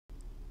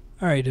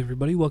Alright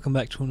everybody, welcome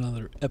back to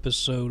another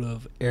episode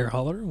of Air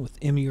Holler with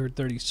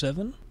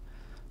MER37.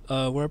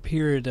 We're up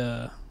here at,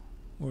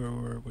 where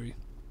were we?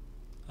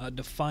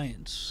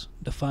 Defiance,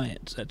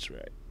 that's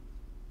right.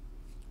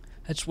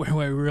 That's where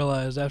I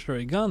realized after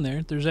I gone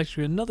there, there's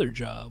actually another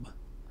job.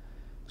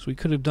 So we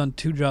could have done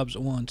two jobs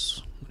at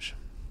once, which,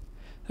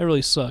 that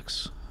really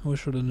sucks. I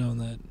wish I would have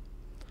known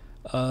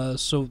that.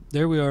 So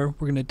there we are,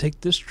 we're going to take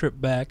this trip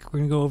back, we're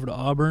going to go over to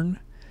Auburn,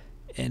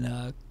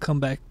 and come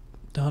back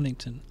to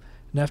Huntington.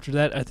 And after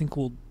that, I think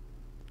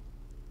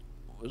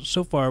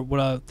so far, what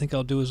I think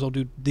I'll do is I'll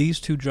do these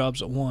two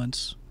jobs at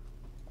once.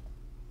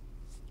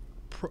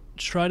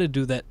 Try to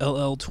do that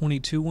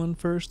LL22 one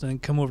first, and then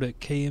come over to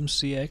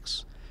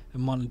KMCX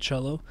and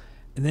Monticello.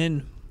 And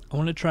then I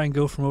want to try and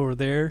go from over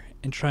there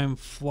and try and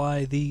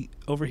fly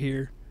over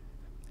here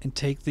and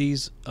take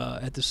these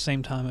at the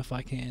same time if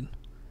I can.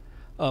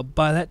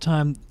 By that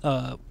time,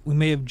 we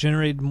may have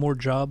generated more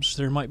jobs.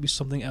 There might be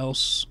something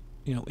else,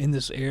 in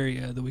this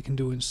area that we can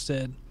do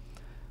instead.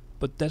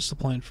 But that's the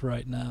plan for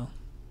right now.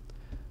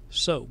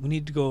 So, we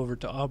need to go over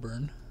to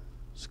Auburn.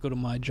 Let's go to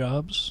My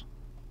Jobs.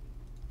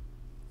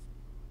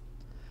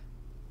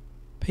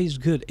 Pays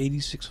good,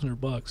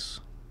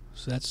 $8,600.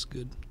 So that's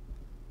good.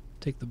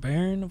 Take the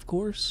Baron, of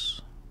course.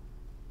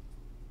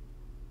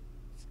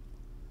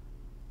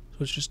 So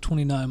it's just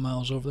 29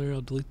 miles over there.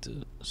 I'll delete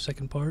the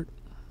second part.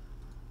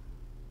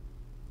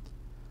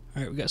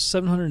 Alright, we got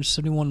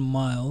 771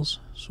 miles.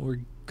 So we're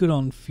good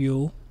on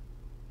fuel.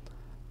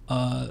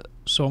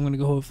 So I'm going to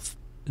go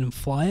and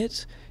fly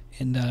it,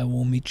 and I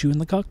will meet you in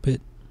the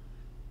cockpit.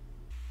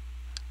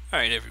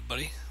 Alright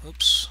everybody,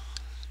 oops,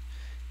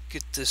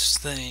 get this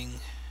thing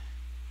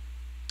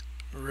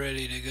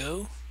ready to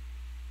go.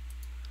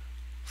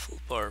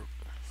 Flip our,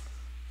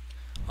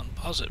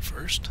 unpause it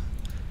first,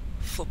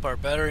 flip our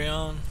battery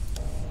on,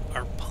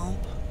 our pump,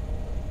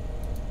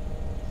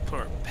 put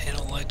our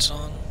panel lights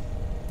on.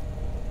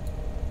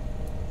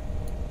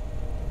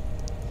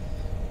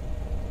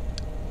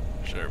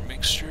 There's our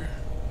mixture.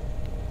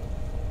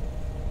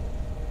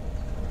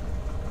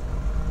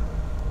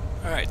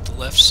 Alright, the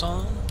left's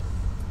on,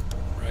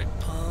 right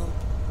pump.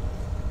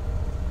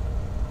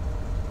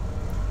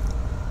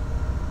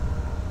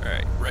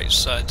 Alright, right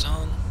side's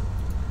on.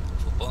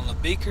 Flip on the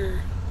beacon.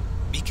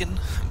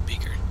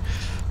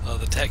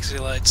 The taxi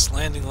lights,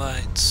 landing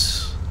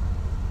lights,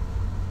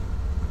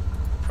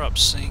 prop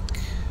sync.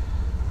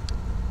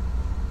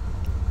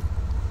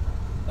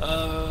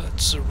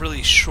 It's a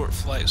really short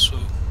flight, so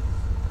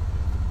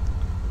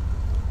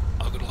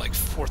I'll go to like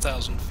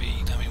 4,000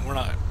 feet. I mean, we're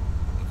not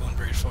going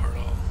very far at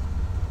all.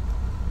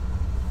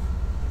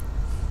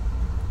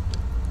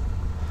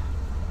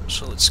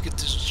 So let's get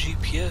this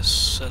GPS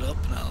set up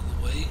and out of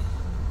the way.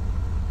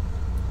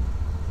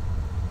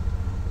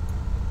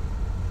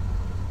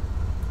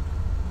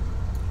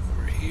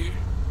 Over here.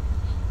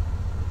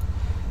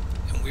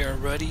 And we are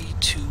ready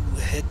to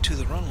head to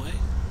the runway.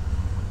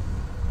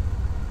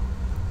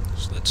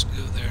 So let's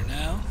go there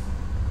now.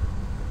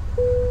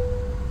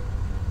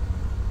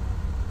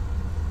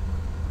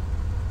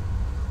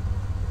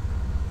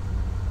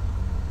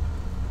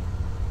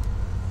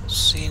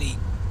 See any...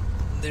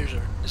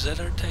 is that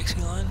our taxi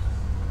line?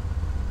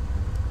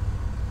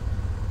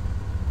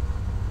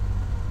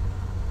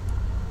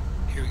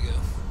 Here we go.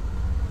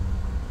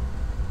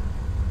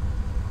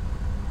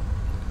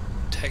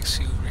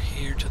 Taxi over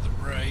here to the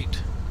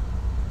right.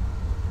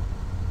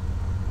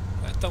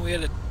 I thought we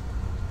had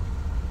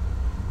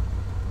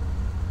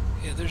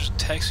yeah, there's a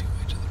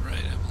taxiway to the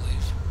right, I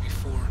believe,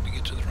 before to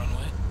get to the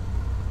runway.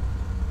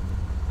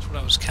 That's what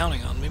I was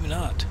counting on, maybe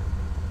not.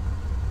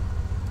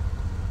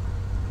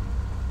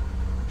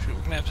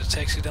 We're gonna have to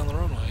taxi down the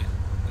runway.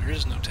 There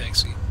is no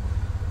taxiway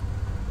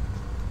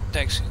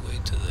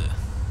to the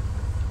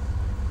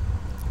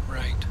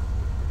right.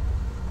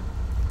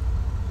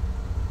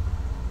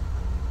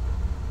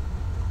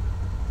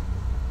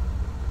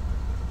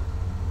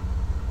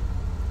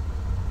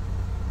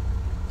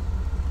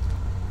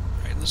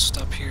 Alright, let's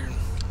stop here and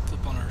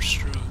flip on our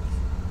strobe.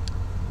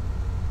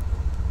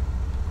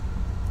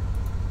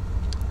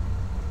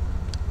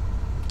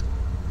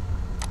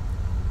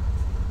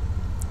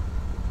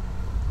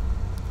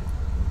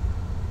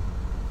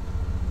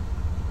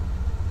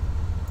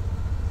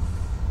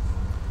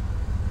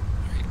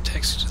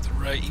 To the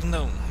right, even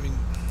though, I mean,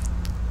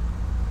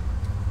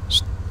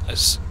 I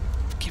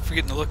keep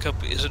forgetting to look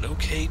up, is it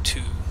okay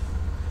to,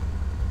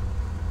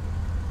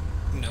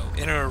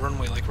 enter a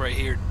runway like right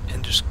here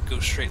and just go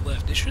straight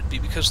left? It should be,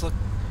 because look,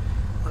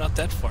 we're not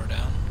that far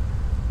down.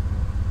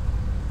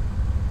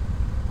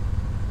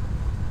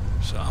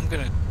 So I'm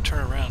gonna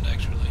turn around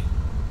actually.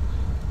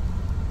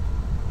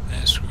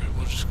 Screw it,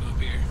 we'll just go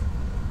up here.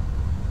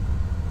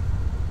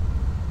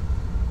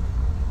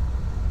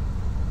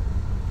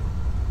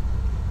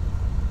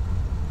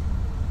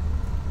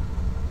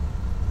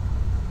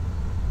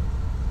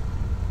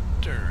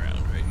 Turn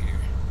around right here.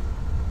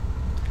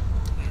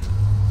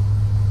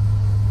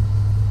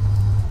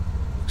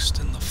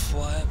 Extend the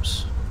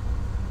flaps.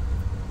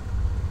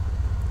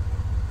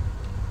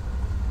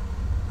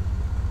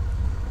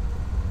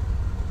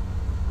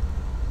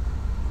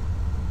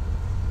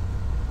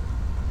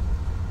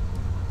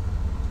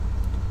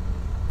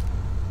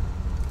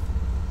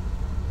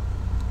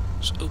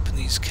 Let's open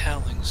these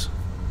cowlings.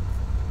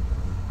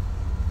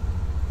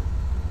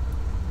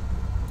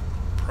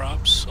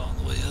 Props all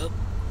the way up.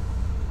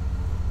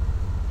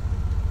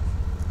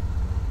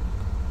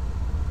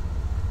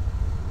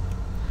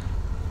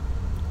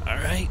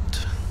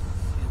 Alright,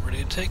 we're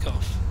ready to take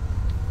off.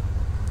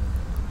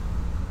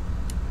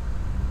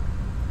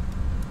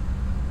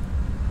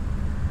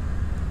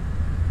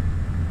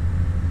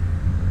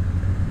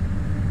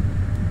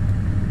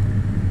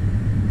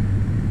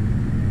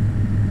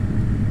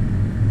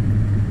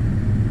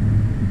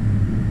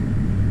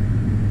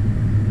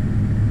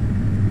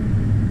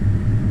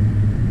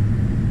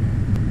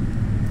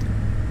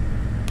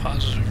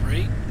 Positive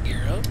rate,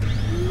 gear up.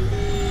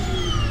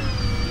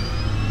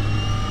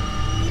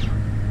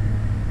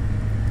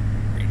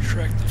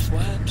 Retract the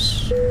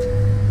flaps.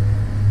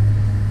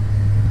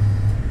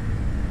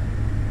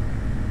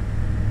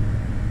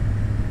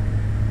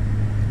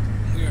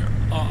 We are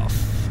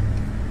off.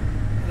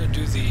 I'm gonna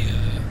do the,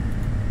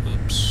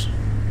 oops.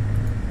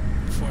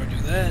 Before I do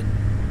that,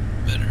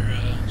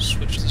 better,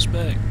 switch this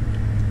back.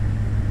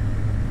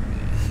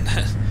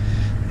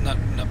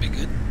 not be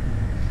good.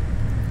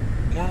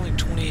 We're only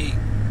 28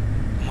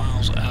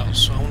 miles out,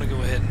 so I want to go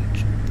ahead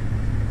and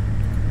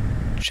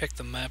check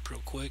the map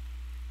real quick.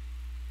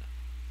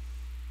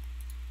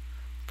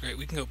 Great,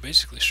 we can go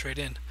basically straight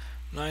in.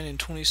 9 and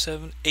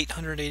 27,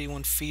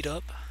 881 feet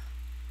up.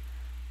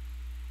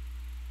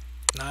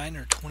 9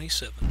 or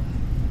 27.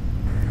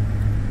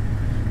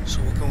 So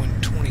we're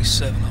going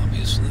 27,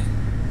 obviously.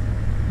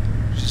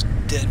 Just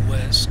dead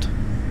west.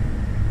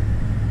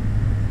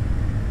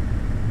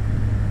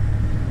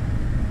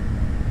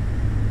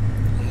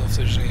 If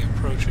there's any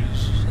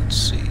approaches. Let's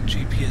see,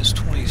 GPS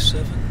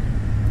 27.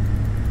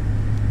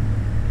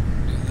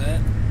 Do that.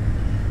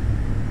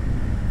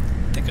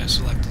 I think I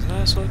selected. Did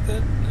I select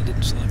that? I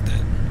didn't select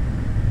that.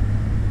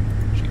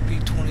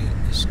 GP 20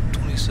 is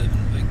 27.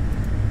 Wait.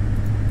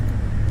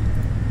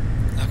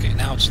 Okay,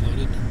 now it's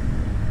loaded.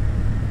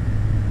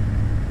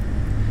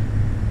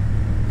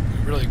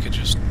 We really could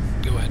just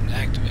go ahead and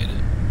activate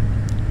it,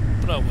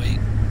 but I'll wait.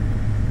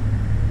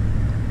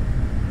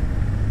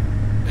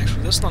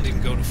 Actually, let's not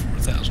even go to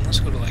 4,000. Let's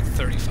go to like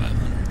 3,500.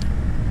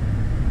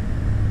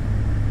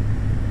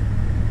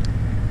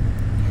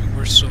 I mean,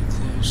 we're so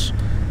close.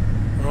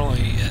 We're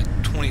only at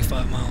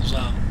 25 miles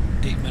out.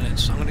 8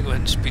 minutes. I'm going to go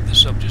ahead and speed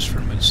this up just for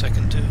a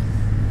second too.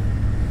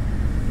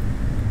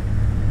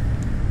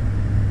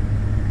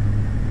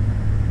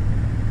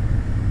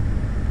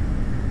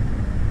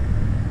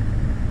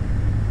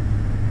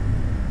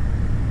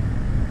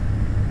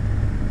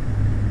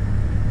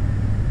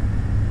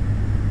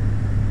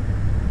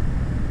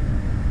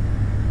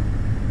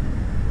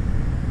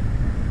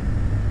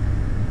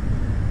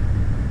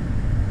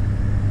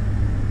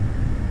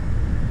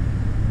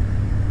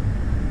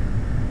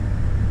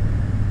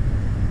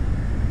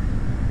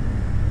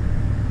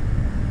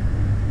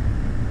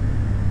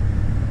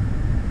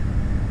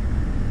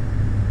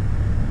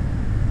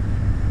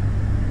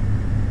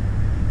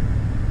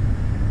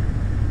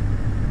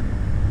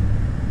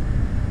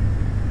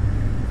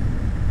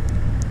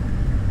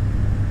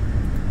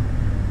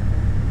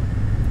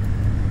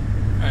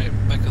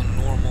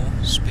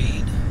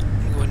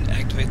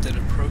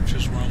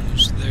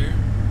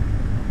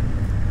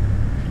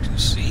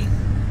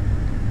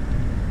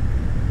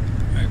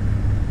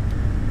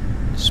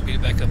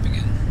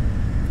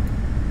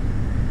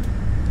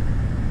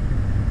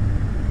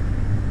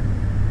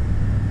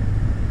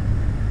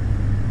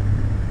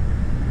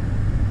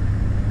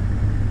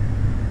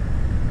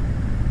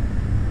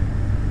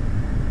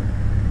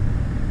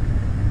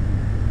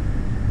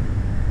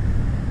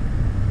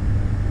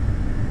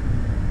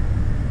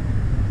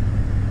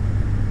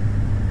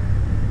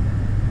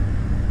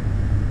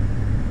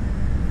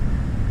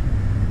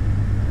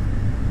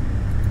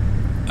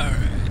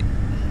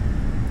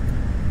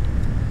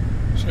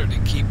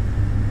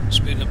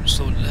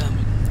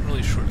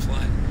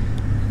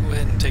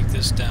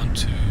 Down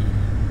to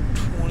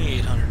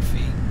 2,800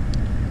 feet.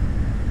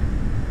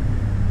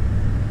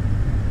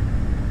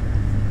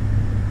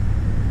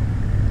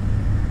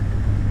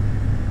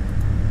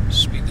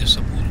 Speed this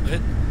up a little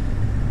bit.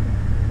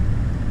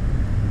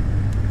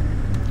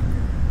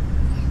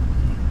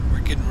 We're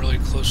getting really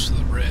close to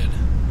the red.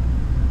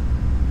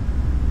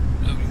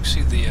 Oh, you can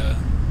see the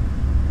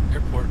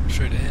airport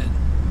straight ahead.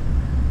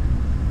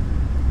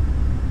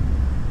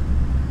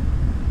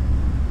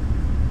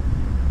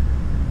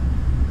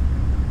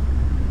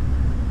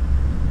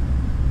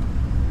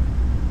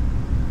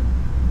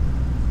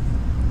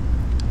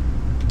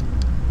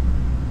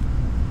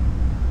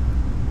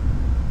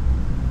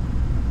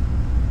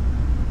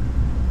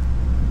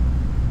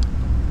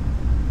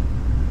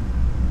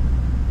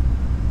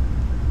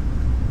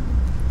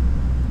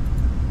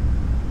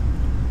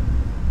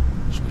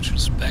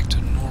 Back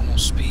to normal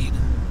speed.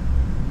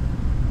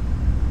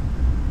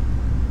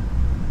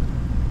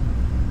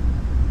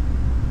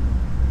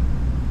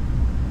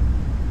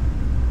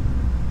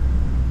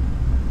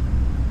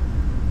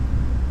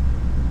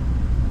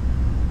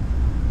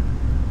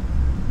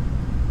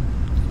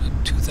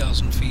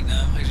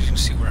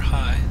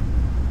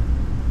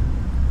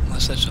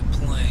 Unless that's a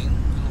plane.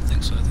 I don't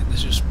think so. I think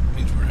this just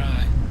means we're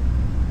high.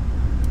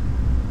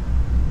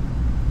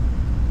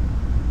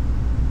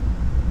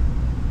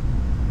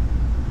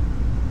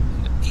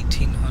 And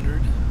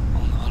 1800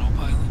 on the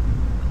autopilot.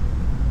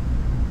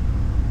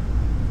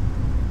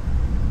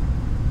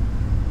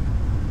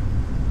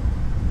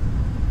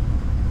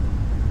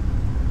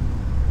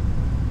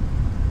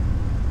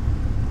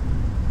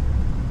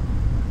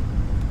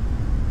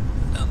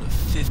 Down to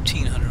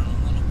 1500 on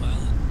the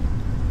autopilot.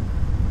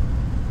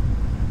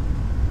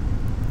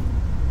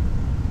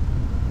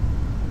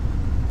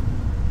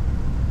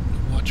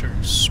 Watch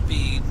our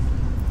speed.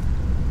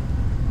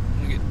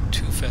 I'm gonna get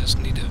too fast.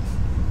 Need to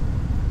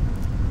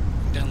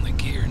bring down the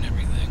gear and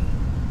everything.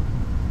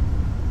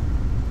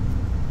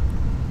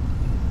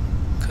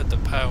 Cut the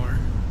power.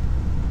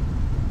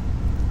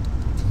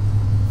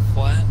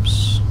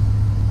 Flaps.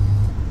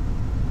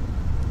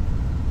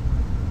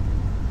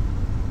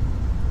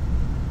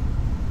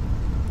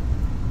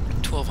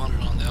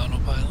 $1,200 on the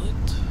autopilot.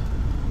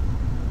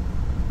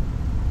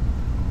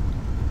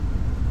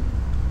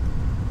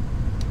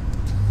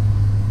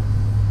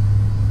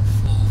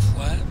 Full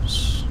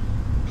flaps.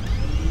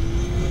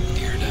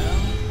 Gear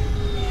down.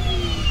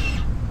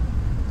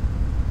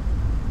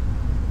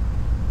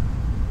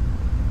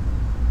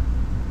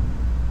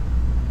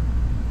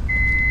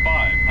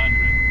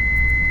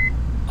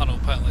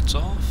 Autopilot's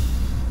off.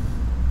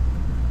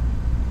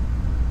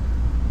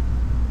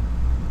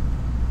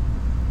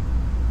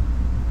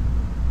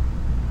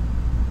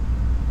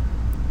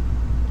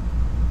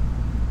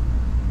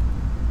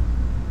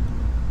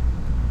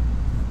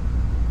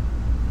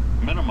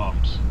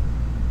 Minimums.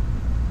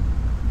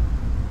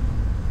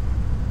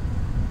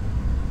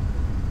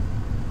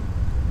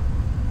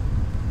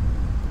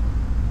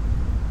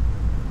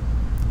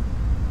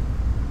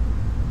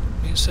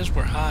 I mean, it says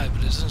we're high,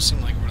 but it doesn't seem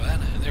like we're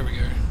that high. There we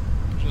go.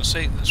 I was gonna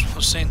say, that's what I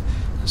was saying.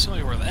 It doesn't seem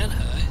like we're that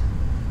high.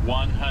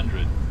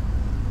 100.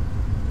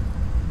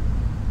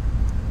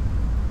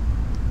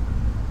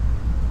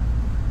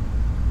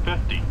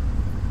 50.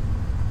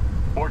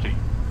 40.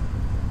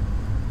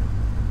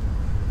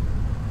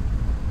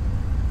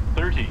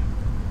 30.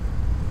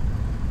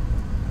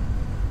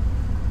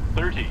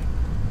 30.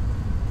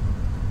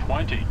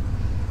 20.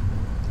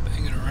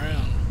 Banging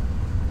around.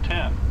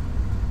 10.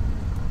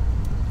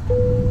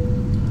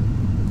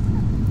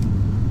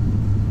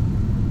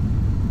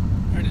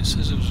 Alright, it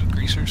says it was a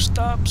greaser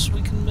stop, so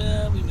we can,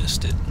 we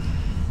missed it.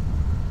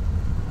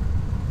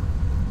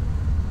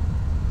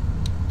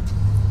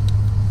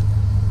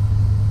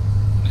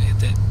 I'm gonna hit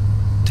that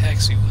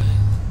taxiway.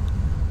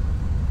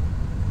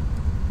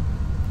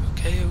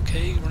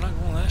 Okay, we're not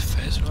going that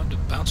fast. We don't have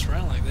to bounce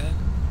around like that.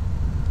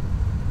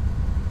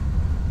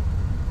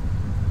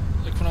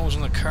 Like when I was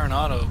in the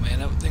Coronado, man,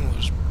 that thing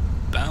was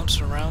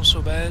bouncing around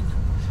so bad.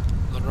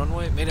 The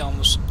runway, it made it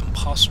almost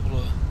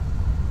impossible to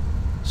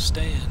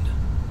stand.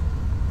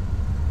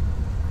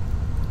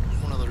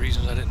 One of the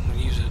reasons I didn't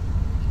use it.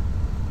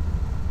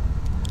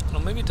 I don't know,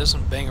 maybe it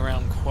doesn't bang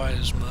around quite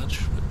as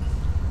much, but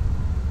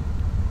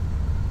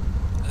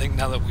I think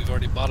now that we've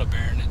already bought a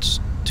Baron, it's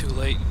too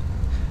late.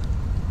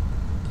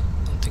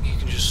 I don't think you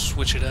can just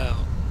switch it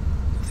out.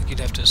 I think you'd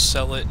have to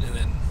sell it and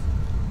then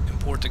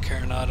import the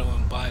Coronado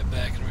and buy it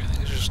back and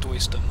everything. It's just a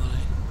waste of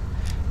money.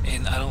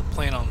 And I don't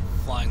plan on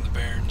flying the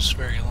Barons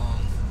very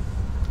long.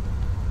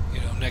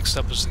 You know, next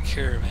up is the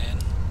Caravan.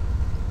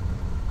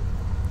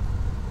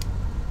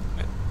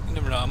 You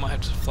never know, I might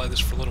have to fly this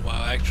for a little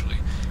while actually,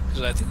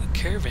 because I think the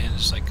Caravan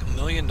is like $1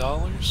 million.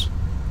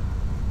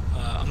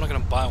 I'm not going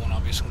to buy one,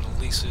 obviously, I'm going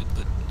to lease it,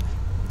 but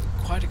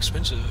quite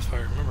expensive if I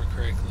remember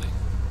correctly.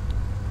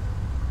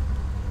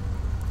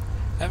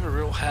 I have a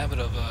real habit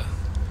of,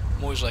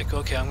 I'm always like,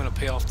 okay, I'm going to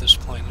pay off this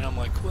plane, and I'm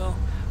like, well,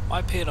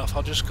 why pay it off?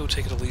 I'll just go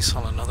take a lease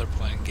on another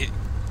plane, get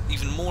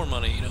even more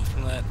money, you know,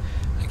 from that.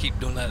 I keep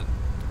doing that.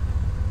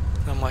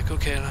 And I'm like,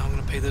 okay, now I'm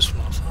going to pay this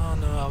one off. Oh,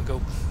 no, I'll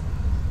go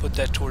put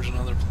that towards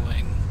another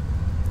plane.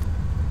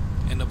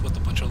 End up with a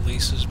bunch of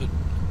leases, but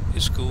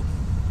it's cool.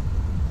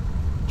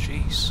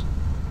 Jeez.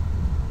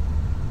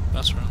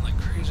 Bounce around like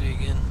crazy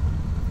again.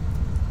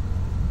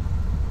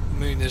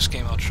 Maybe in this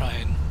game I'll try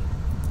and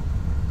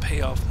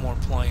pay off more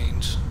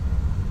planes.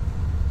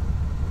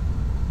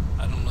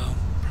 I don't know.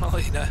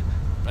 Probably not.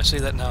 If I say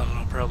that now,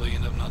 I'll probably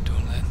end up not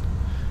doing that.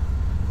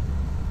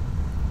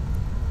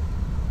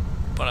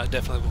 But I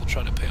definitely will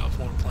try to pay off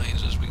more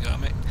planes as we go. I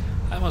mean,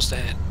 I must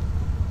have had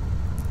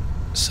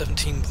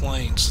 17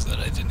 planes that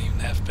I didn't even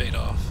have paid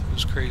off. It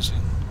was crazy.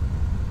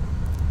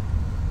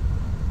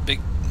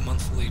 Big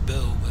monthly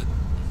bill, but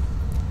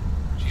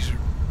these are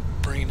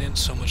bringing in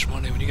so much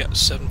money. When you got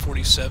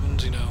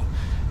 747s, you know,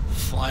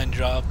 flying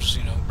jobs,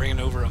 you know, bringing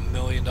over $1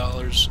 million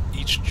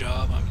each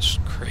job, I mean, it's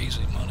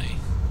crazy money.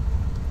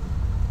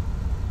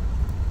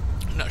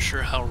 I'm not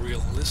sure how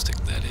realistic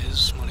that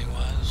is,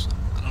 money-wise.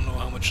 I don't know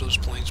how much those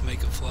planes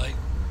make a flight.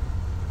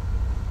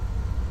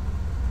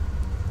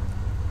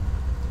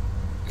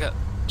 I got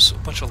a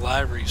bunch of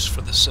liveries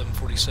for the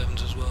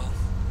 747s as well.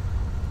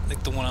 I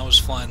think the one I was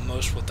flying the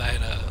most with, I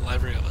had a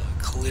livery of a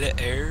Kalita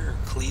Air, or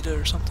Kalita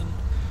or something.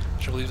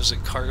 which I believe is a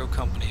cargo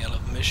company out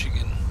of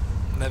Michigan.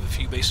 They have a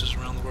few bases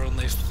around the world, and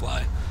they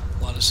fly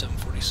a lot of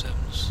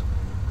 747s.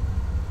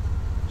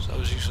 So I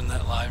was using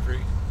that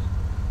livery.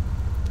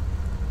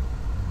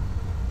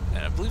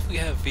 And I believe we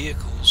have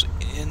vehicles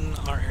in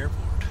our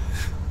airport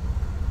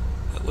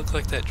that look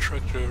like that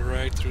truck drove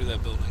right through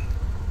that building.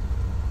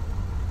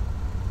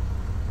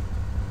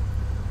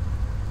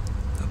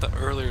 I thought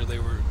earlier they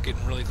were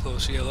getting really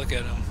close. Yeah, look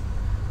at them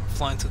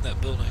flying through that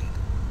building.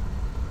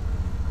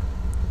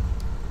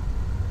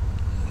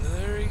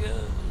 There he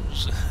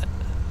goes.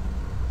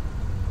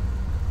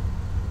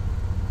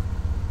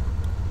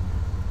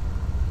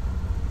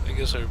 I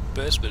guess our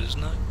best bet is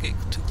not get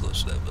too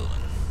close to that building.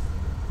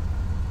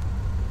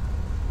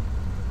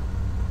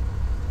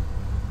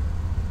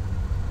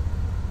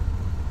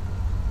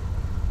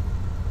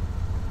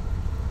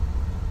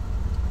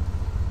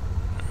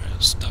 Alright,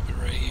 let's stop it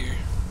right here.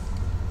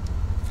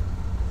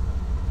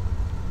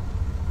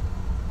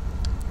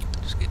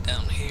 Just get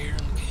down here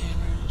on the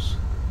cameras.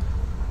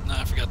 No,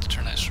 I forgot to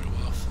turn that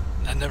strobe off.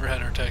 I never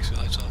had our taxi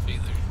lights off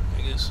either,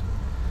 I guess.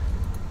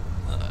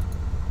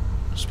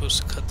 I'm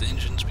supposed to cut the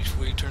engines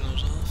before you turn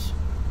those off.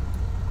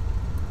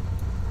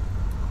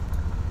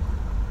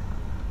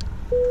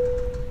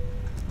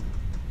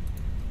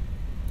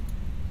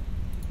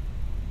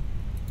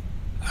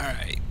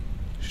 Alright,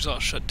 she's all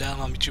shut down.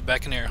 I'll meet you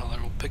back in Air Hauler.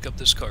 We'll pick up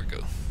this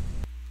cargo.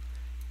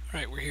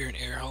 Alright, we're here in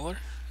Air Hauler.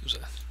 It was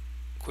a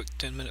quick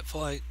 10-minute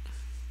flight.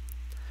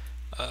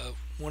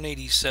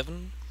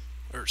 187,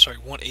 or sorry,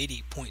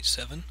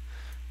 180.7.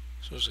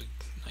 So it was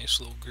a nice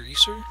little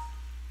greaser.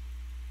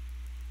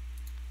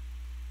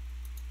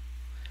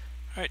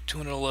 Alright,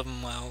 211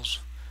 miles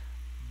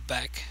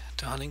back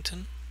to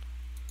Huntington.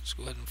 Let's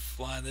go ahead and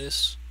fly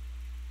this.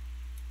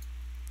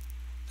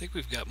 I think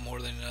we've got more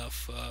than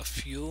enough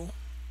fuel.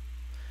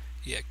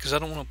 Yeah, because I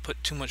don't want to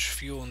put too much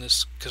fuel in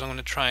this, because I'm going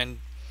to try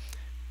and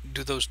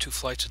do those two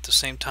flights at the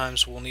same time,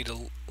 so we'll need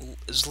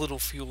as little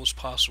fuel as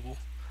possible.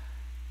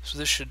 So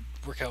this should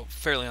work out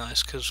fairly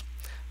nice, because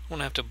I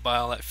won't have to buy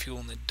all that fuel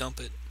and then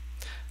dump it.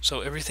 So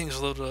everything's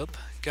loaded up.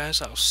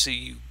 Guys, I'll see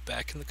you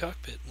back in the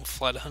cockpit. We'll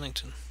fly to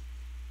Huntington.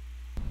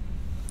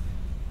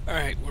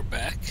 Alright, we're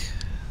back.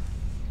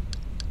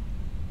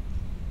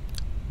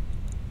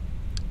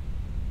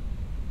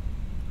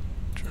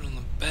 Turn on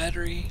the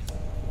battery,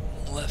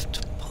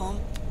 left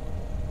pump.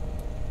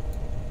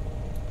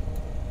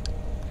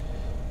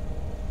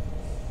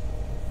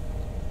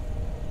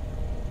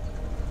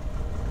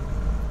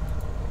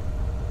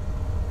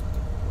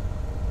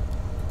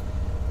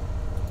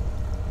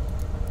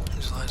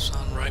 These lights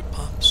on, right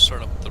pump,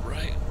 start up the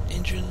right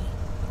engine.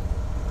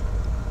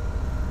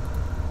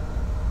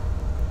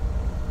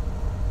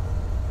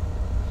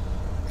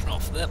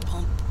 Off that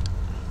pump.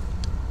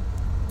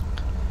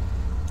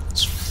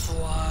 Let's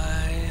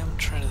fly. I'm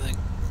trying to think.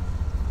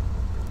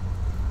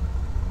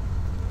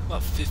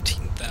 About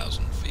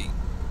 15,000 feet.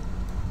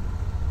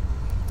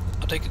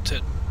 I'll take it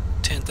to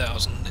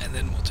 10,000 and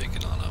then we'll take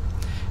it on up.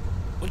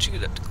 Once you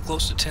get up to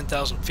close to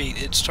 10,000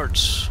 feet, it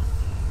starts.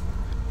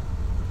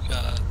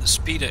 The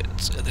speed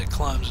that it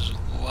climbs is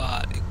a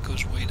lot. It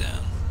goes way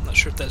down. I'm not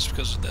sure if that's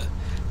because of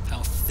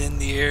how thin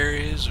the air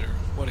is or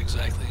what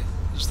exactly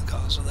is the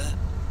cause of that.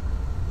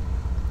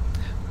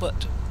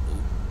 But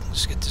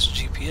let's get this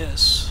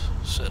GPS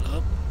set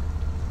up,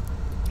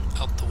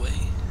 out the way.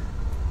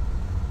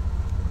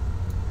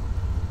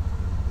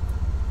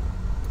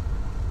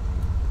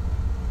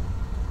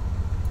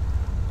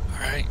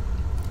 Alright,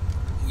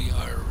 we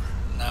are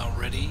now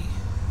ready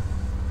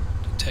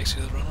to taxi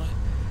to the runway.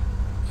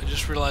 I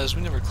just realized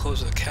we never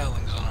closed the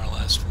cowlings on our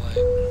last flight.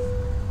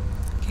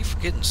 I keep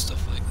forgetting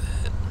stuff like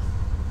that.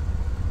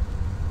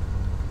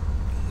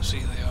 See,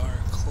 they are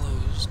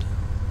closed.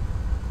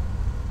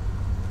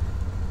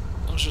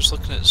 I was just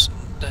looking at,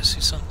 did I see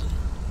something?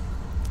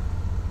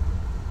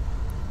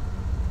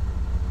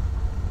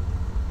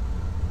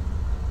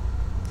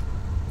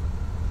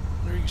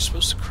 Are you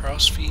supposed to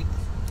cross feed?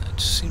 It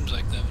just seems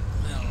like that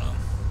would, I don't know.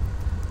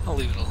 I'll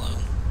leave it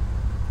alone.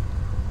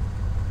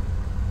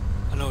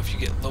 I know if you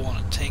get low on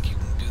a tank you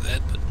can do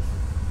that, but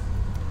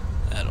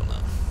I don't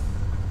know.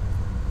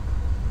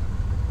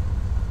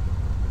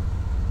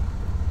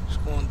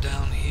 Just going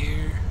down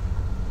here.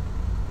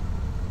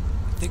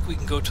 I think we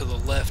can go to the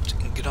left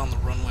and get on the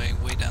runway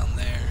way down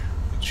there.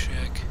 Let me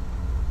check.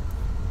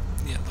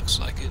 Yeah, it looks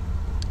like it.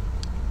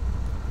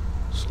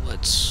 So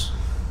let's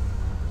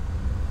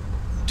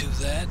do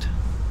that.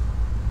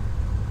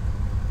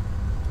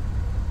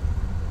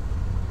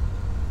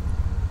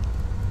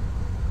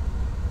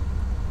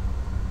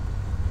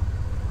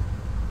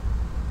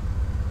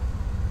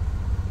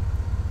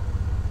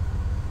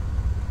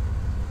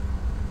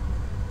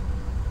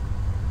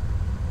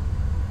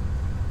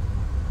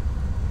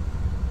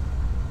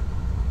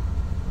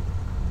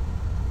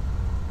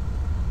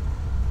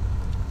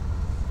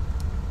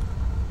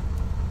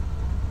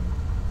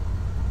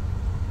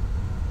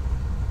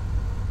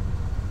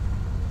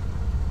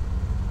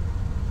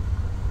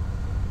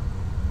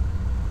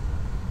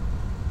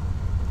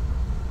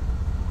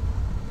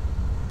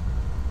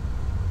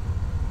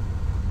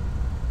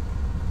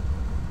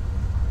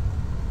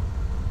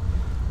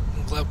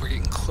 Glad we're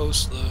getting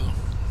close though.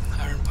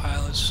 Hiring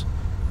pilots.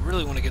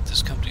 Really want to get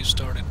this company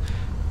started.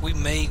 We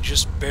may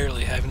just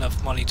barely have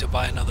enough money to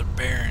buy another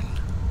Baron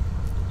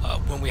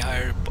when we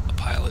hire a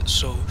pilot,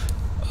 so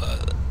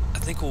I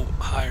think we'll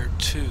hire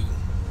 2. I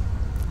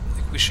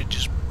think we should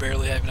just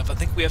barely have enough. I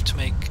think we have to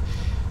make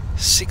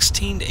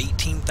 $16,000 to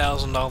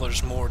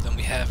 $18,000 more than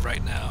we have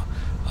right now.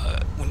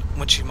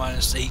 Once you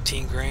minus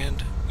 18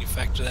 grand, you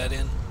factor that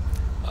in.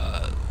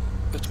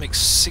 We have to make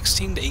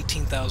 16 to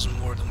 18,000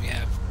 more than we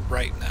have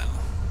right now.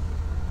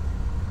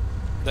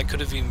 That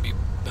could have even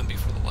been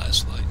before the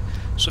last flight.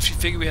 So if you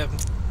figure we have,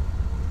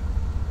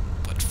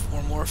 what,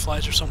 4 more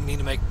flights or something, we need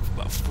to make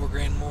about 4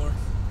 grand more,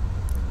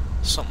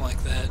 something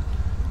like that.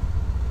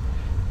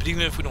 But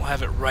even if we don't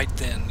have it right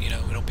then, you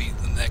know, it'll be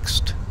the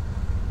next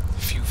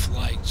few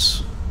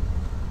flights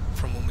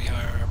from when we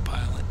hire our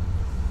pilot.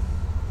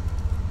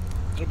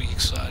 It'll be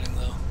exciting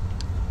though.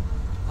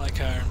 I like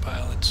hiring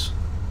pilots.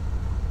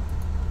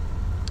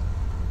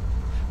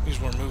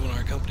 Means we're moving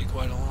our company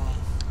quite along.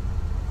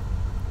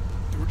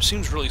 It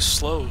seems really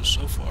slow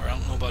so far. I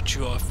don't know about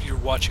you all, if you're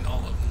watching all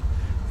of them.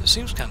 It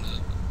seems kind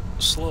of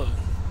slow.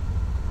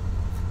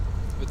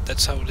 But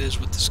that's how it is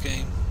with this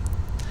game.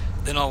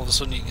 Then all of a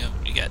sudden,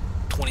 you got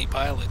 20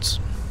 pilots.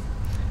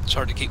 It's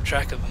hard to keep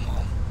track of them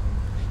all.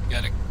 You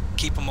gotta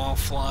keep them all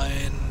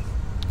flying,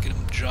 get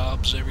them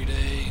jobs every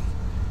day,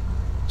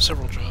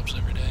 several jobs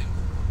every day.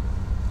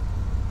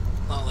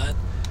 All that.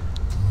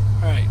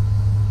 Alright.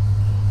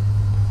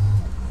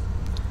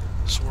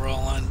 So we're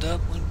all lined up.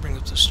 Let me bring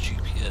up this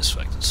GPS so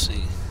I can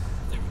see.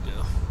 There we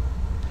go.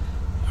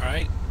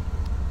 Alright.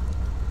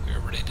 We're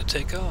ready to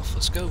take off.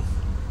 Let's go.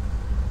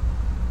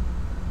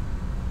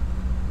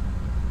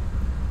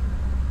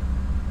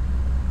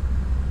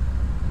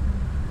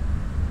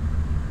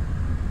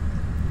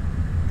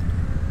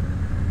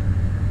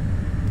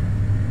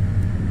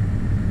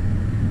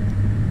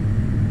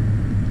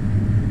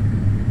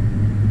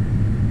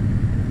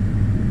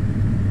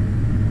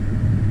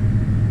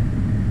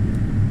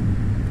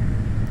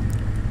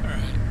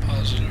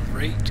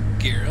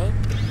 Gear up.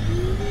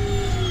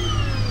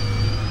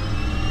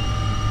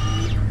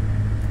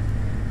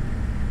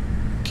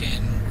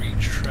 Can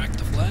retract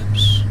the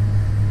flaps.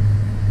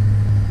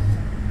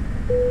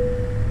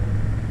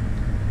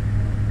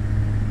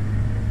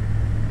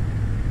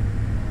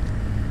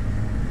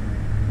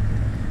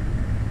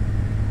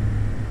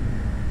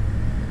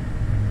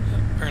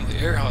 Apparently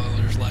air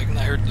hauler's lagging.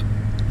 I heard the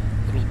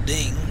little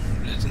ding.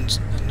 I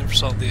never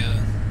saw the,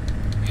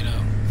 you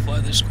know,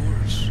 fly this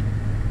course.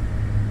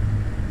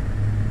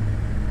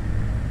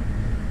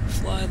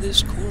 Fly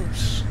this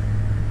course.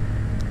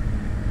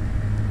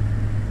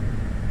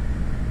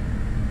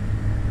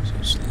 So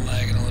it's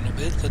lagging a little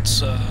bit. Let's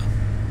start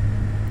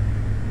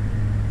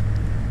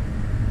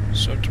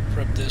to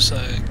prep this.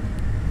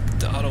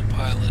 The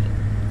autopilot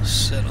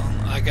set on.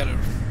 I gotta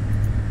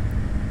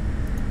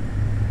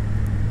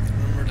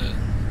remember to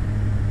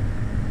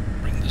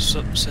bring this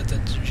up and set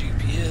that to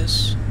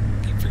GPS.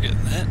 Keep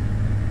forgetting that.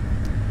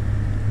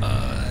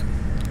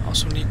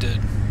 Also need to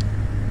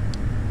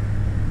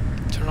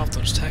turn off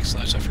those taxi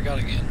lights. I forgot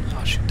again.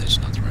 Oh shoot, that's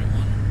not the right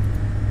one.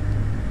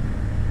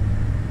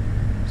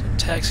 So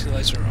taxi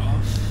lights are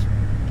off.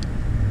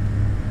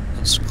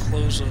 Let's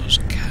close those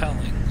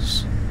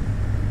cowlings.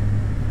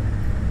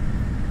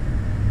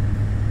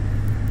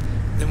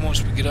 Then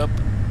once we get up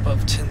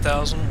above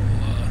 10,000,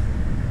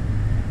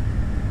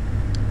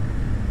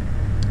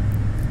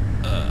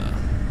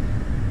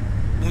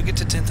 when we get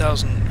to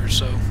 10,000 or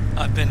so,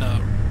 I've been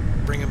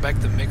bringing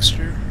back the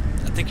mixture.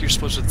 I think you're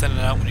supposed to thin it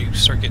out when you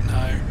start getting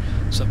higher,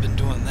 so I've been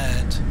doing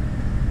that.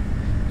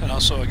 And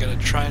also I gotta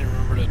try and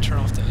remember to turn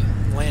off the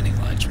landing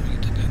lights when we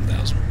get to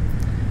 10,000.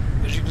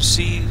 As you can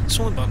see, it's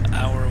only about an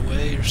hour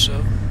away or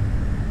so.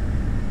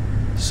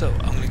 So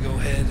I'm gonna go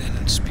ahead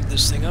and speed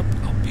this thing up.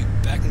 I'll be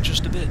back in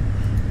just a bit.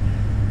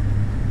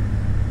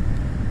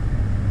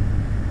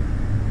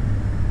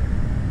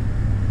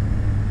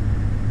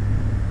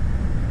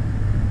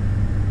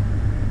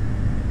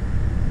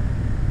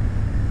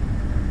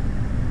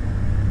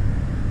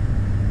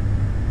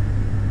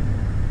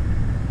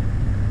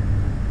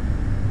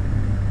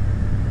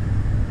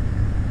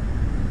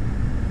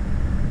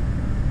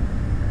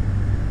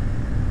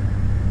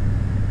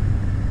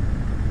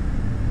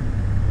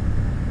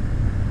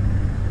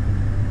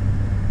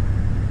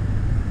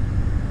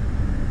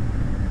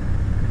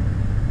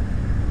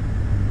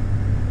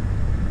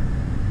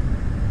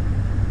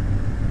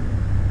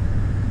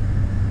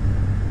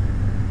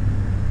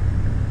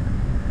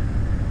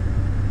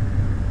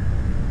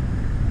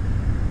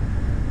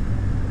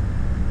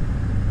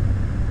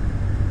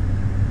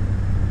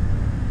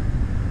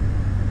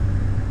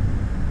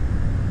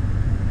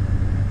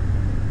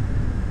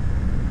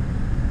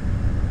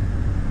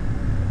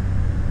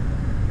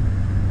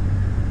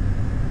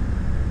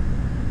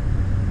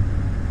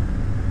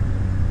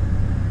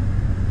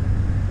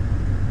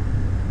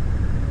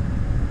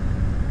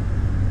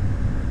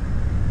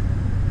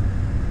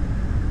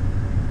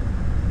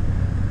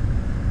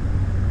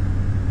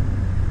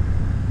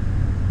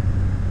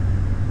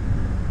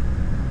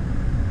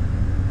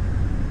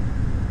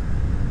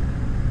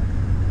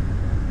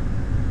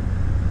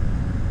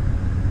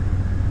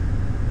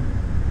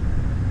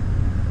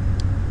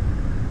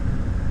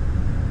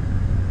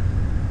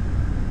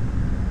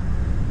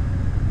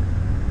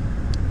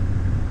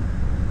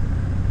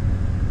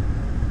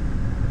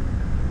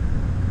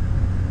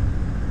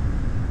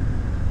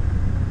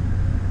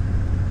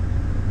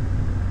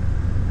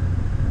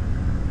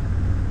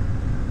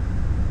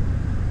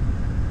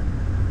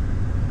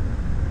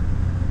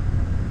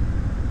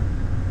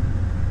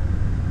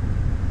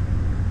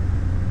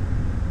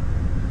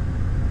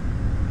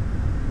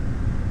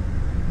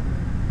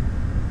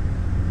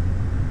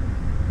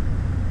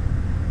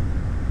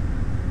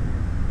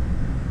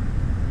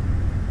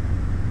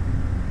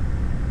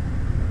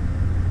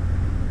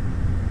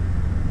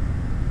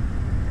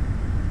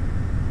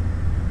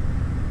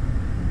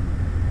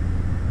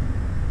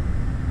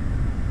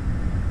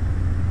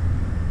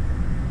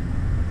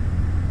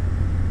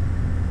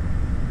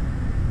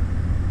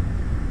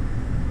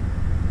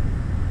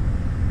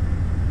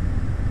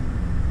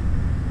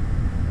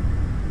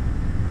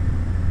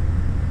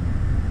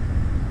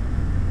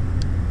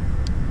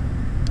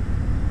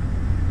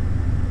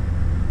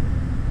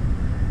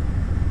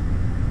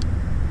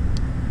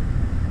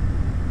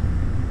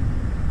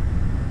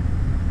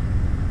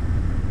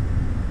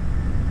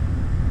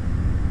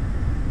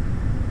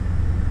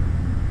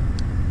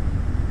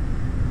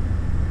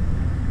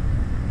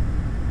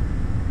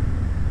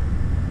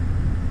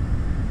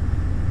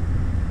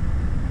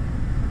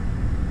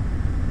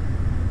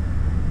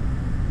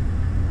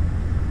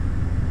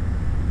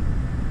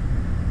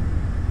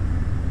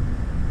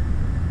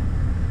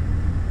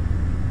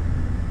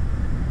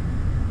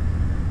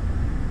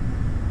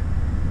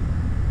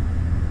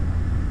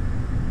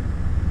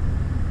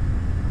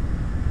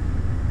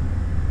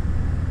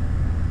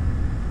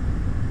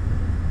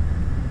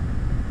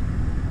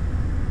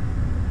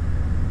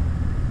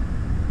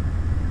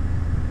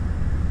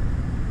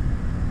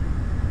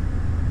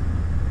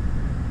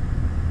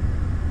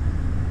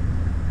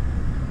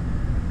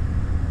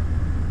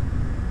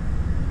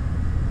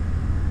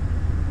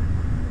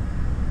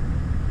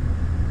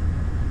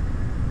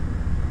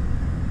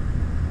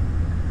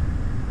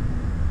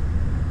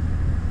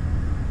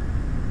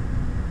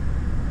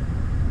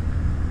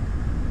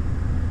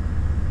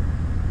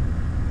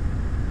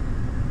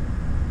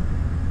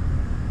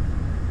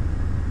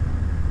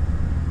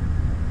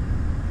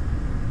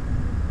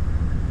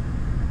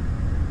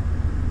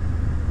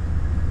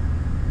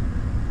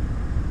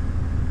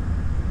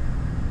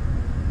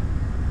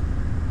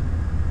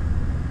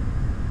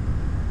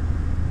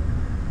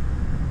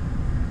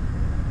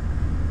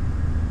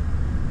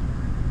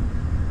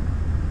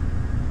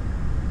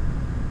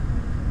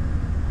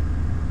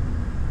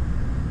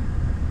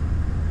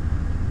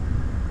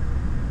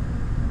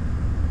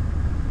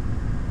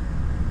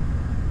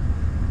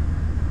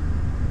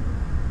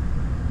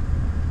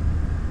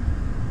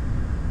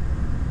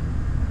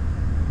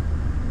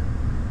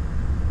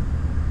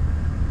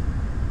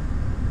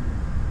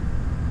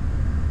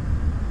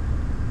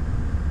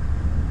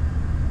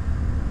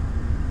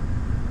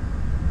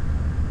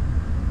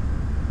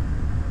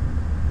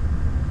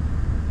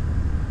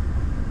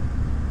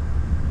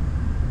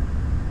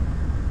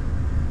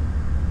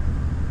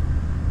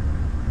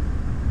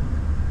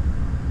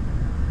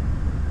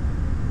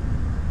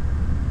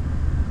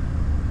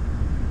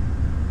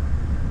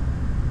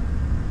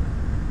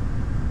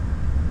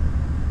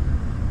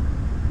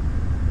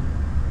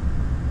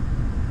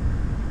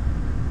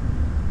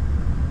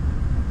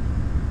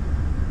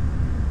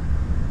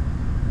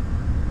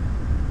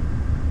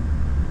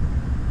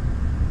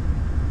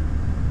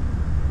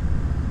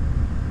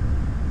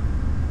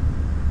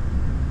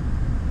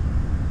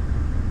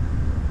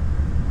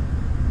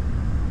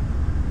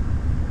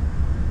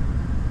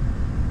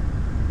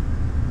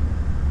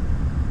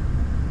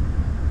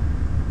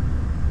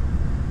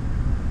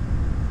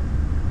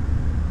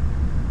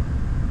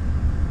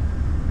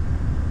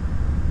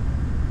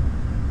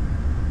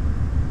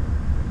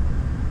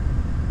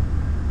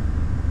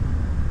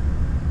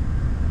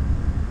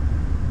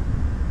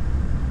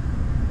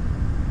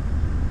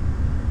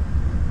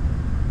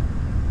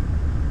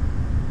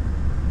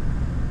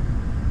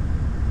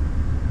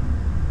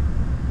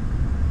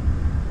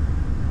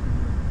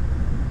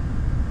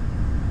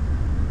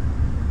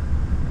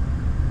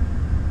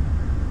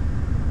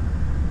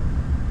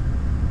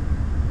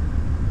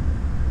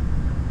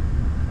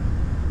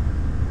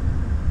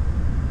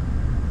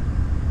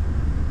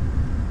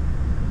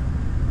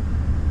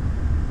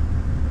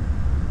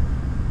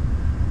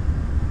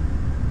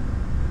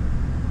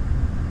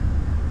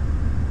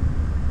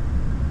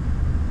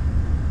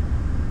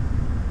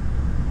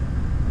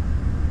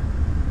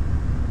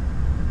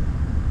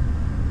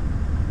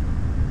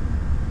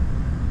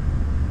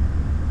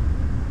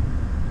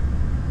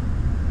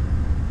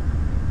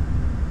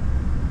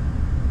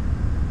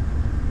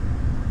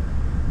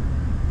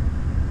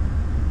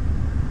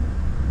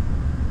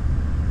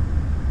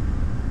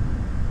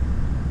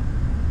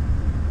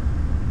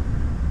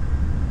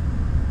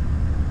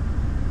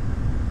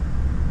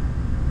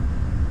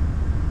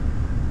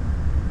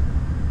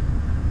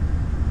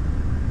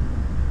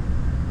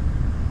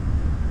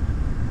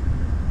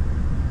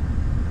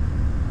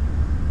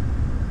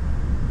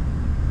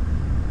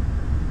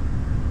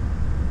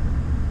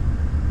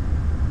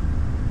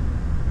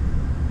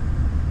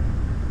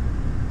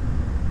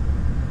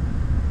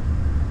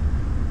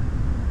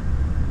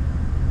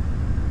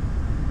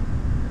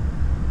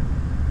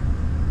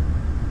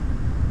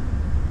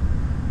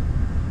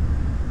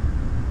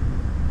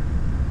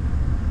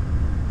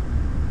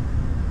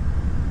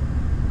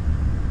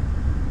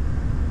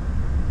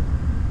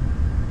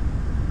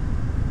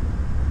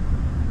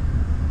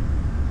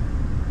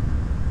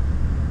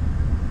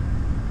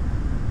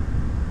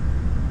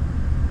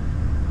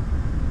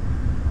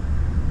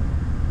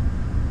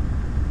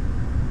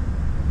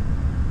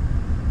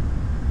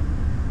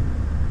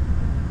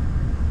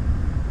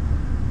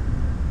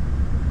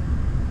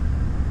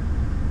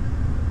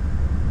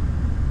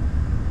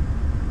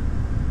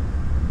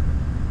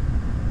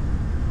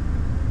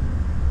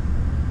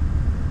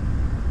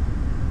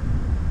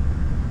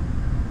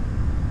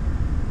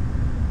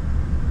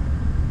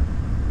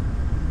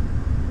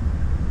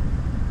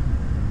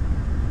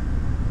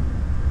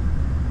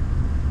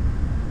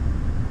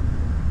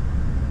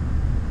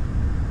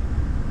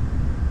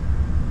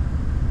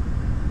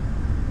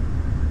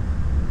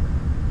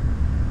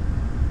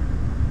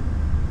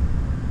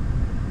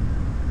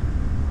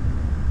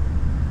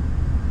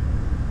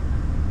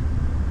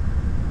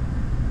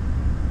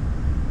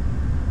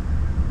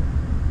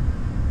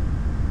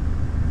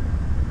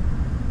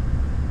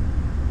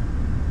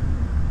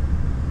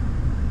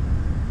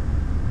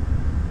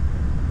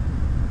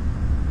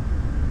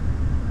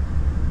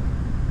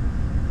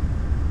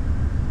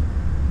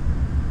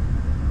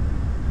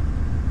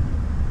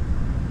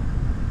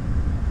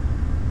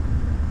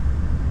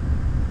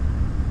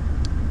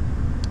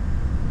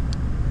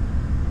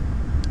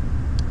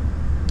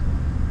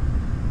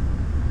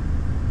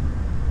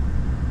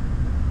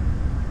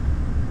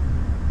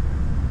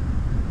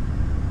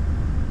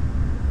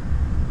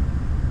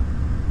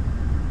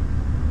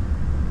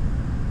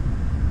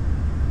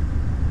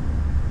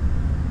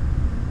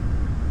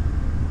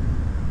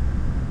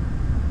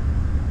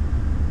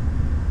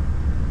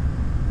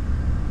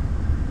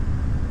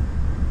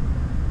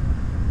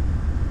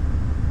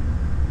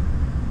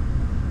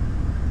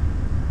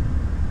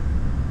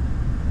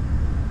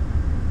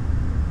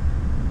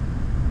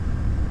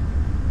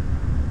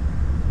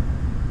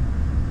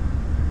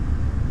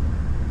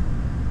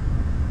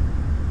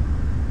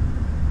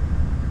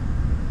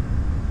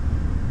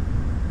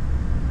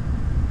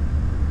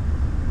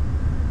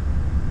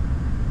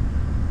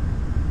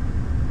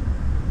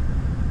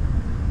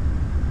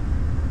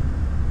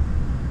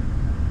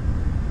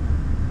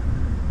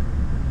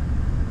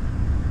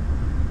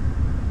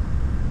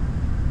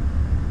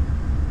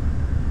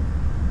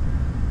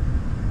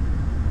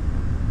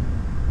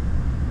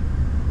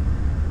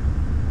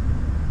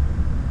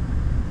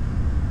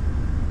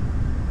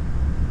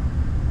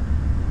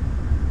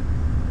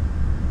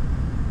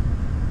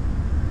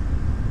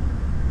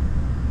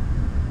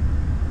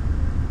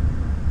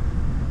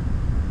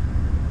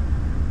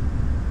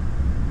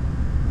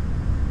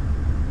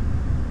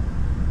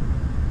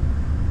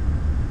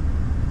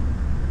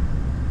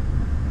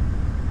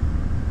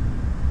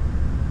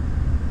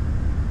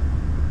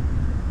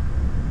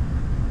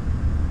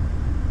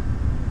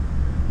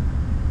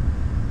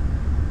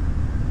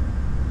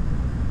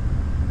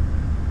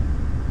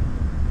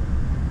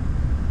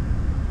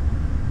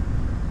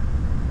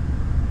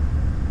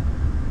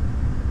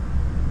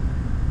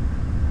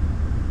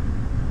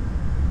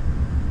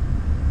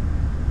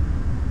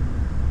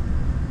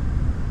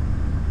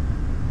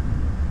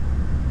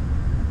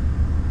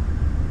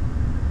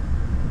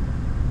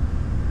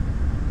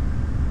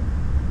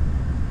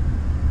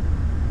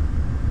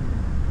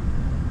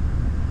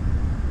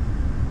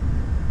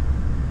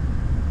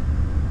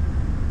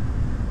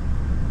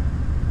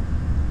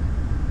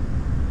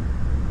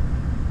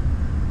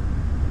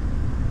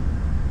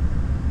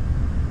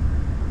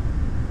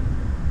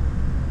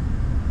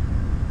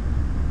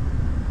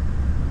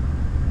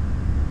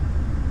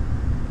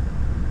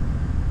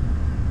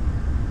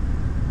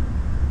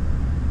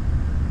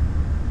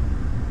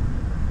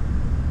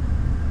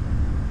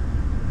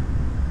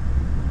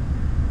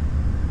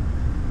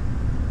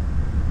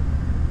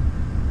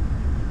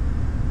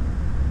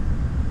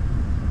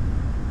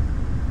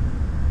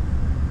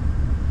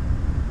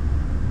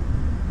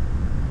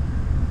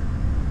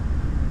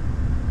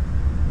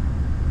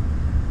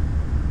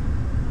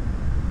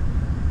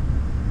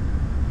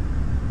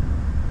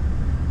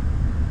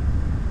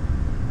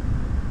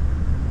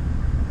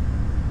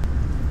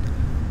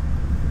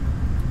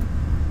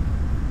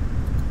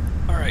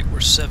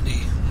 we're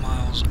 70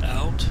 miles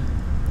out.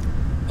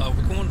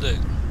 We're going to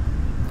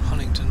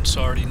Huntington,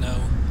 so I already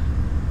know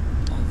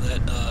all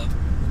that.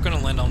 We're going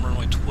to land on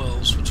runway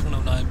 12, so it's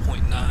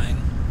 109.9.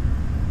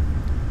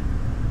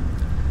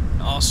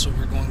 Also,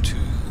 we're going to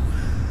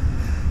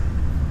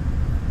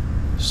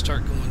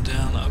start going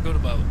down. I'll go to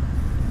about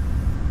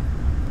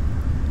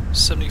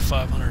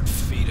 7,500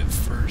 feet at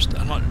first.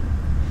 I'm not,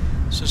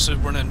 since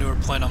we're in a newer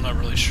plane, I'm not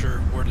really sure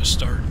where to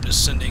start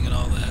descending and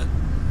all that.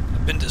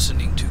 I've been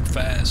descending too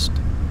fast,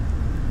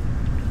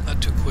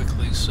 not too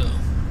quickly, so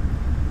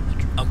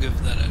I'll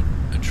give that a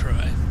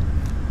try.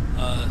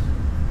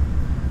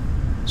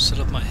 Set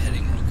up my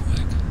heading real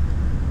quick,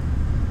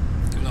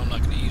 even though I'm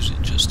not going to use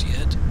it just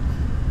yet.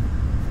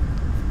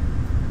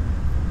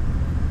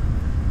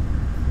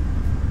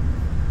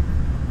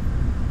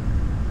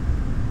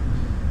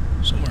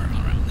 Somewhere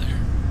around there.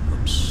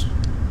 Whoops.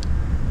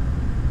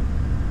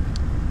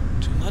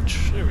 Too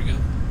much? There we go.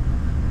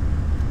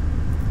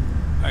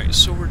 Alright,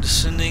 so we're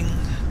descending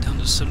down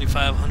to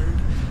 7,500.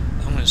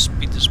 I'm going to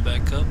speed this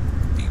back up.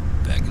 Be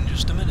back in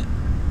just a minute.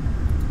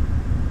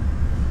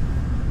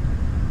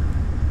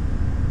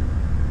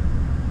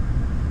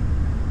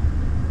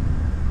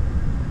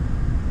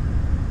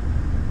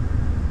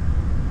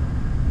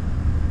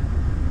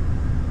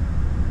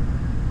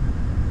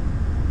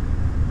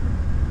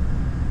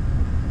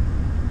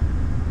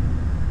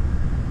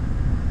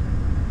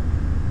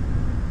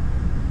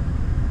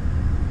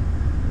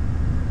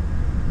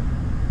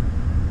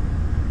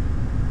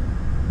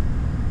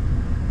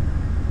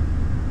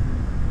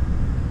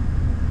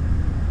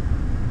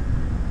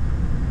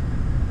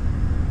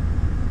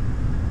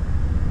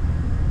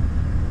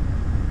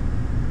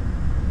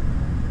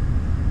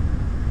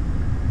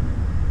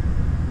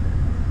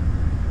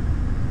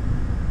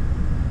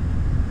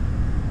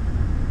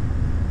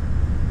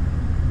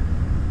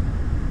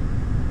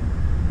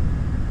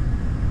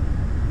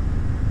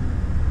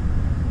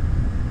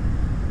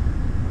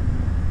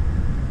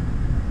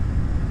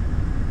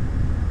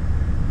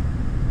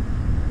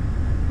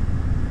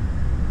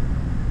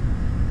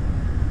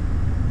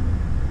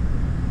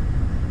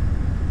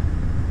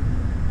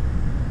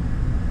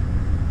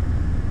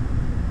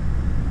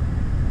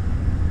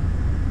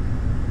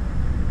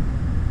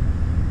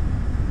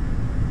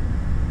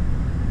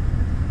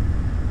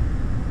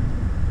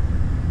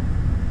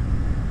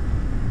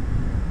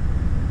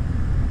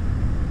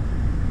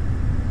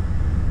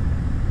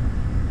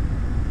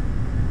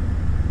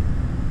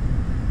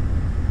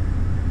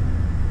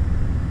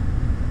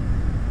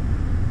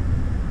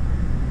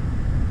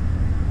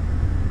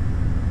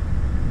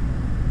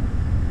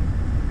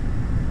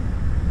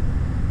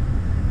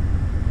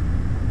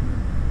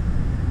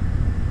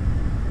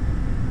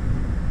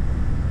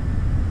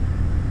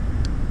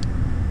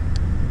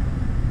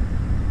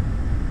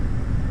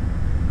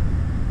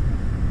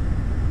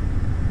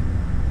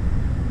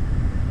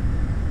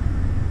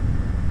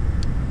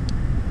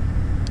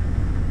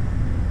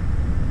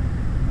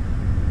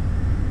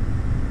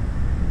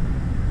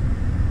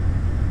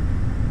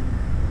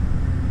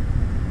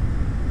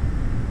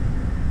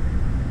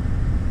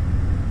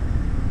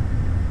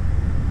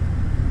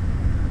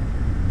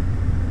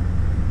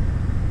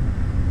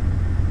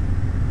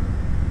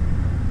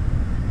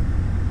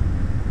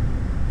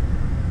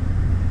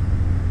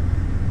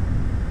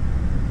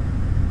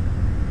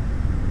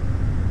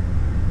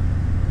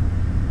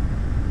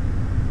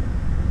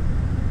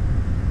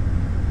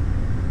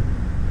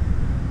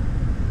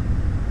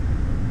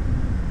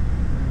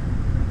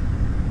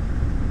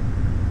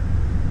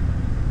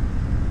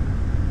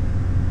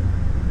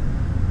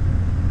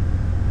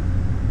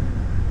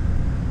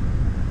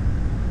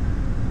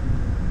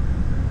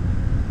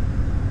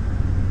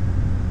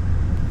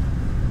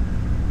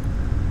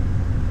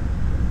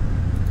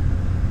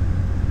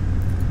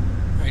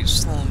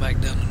 Slowing back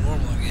down to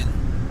normal again.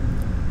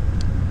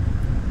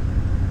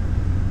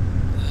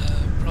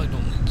 Probably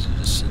don't need to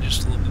descend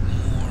just a little bit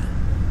more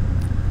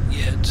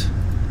yet.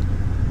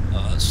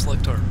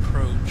 Select our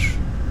approach.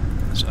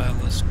 That's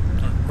ILS,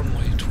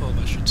 runway 12,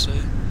 I should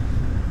say.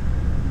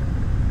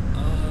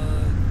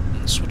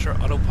 And switch our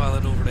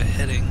autopilot over to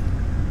heading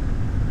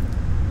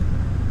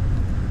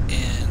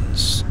and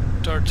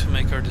start to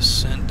make our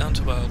descent down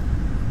to about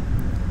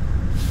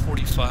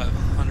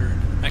 4,500.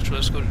 Actually,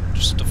 let's go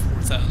just to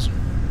 4,000.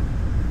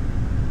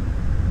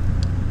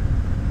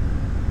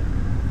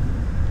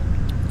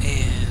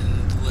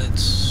 And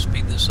let's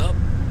speed this up.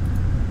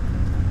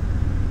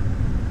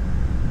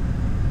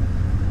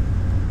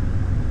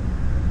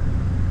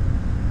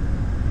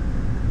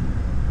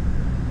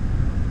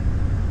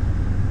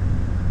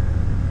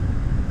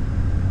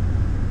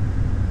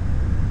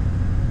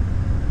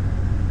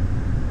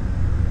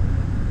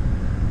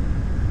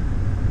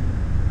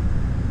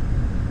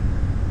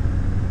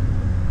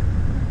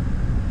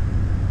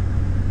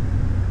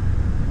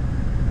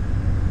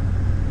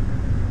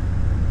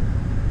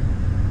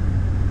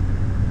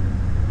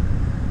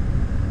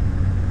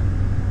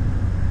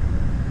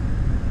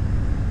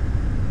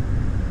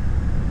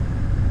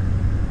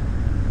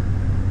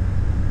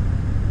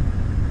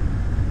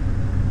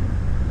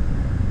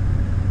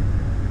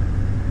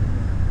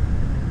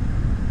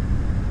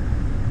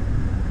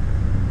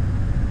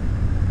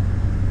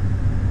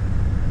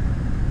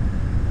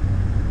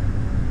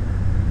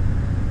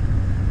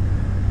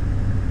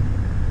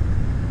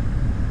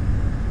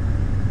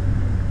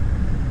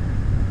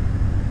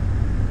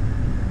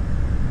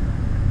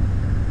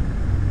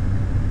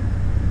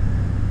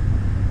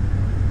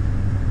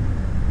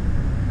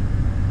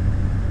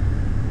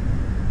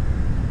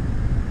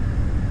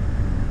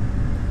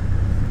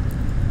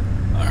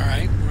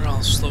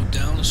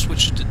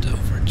 switched it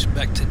over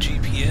back to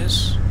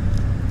GPS.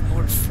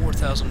 We're at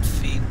 4,000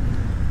 feet.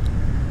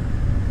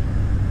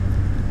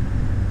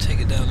 Take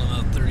it down to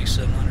about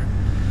 3,700.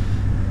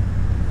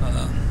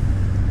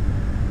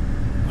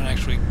 I'm gonna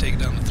actually take it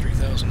down to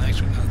 3,000.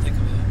 Actually, now think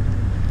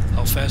about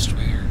how fast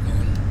we are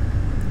going.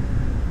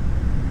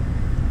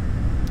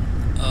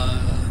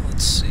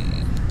 Let's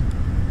see.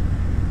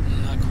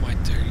 Not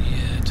quite there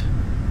yet.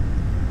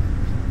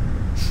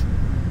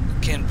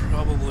 Can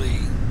probably.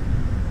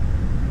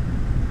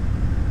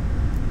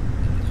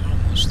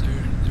 Almost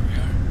there. There we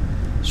are.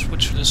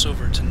 Switch this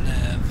over to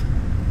nav.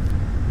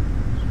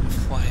 We'll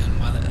fly in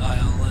by the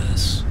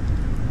ILS.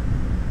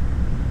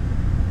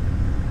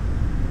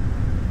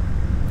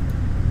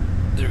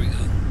 There we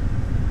go.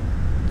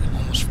 I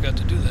almost forgot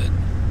to do that.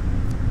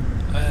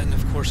 And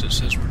of course it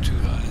says we're too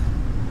high.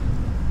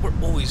 We're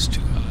always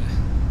too high.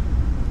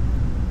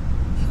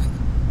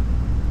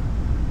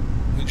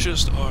 We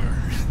just are.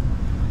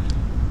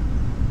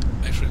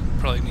 Actually, we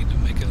probably need to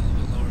make it a little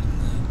bit lower than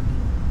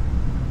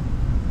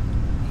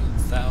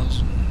that.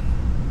 1,000.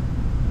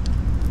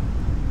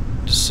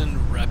 Descend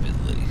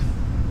rapidly.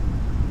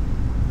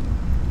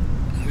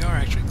 And we are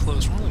actually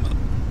close. We're only about...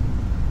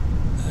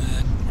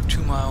 we're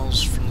 2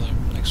 miles from the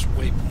next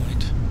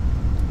waypoint.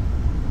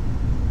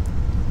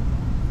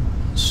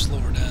 Slow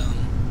her down.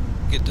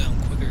 Get down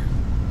quicker.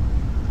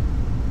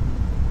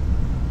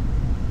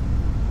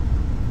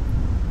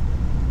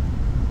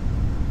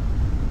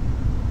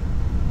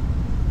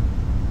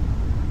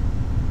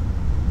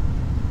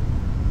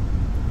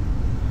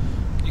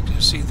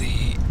 See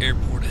the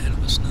airport ahead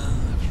of us now.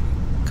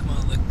 Come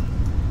out of the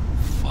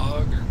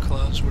fog or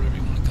clouds, whatever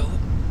you want to call it.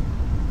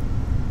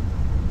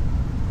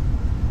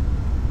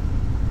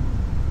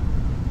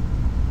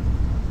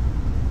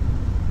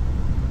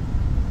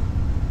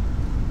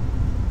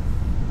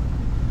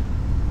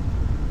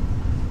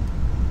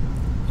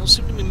 Don't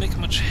seem to be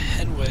making much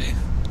headway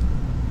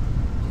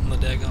on the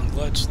daggone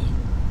glide slope.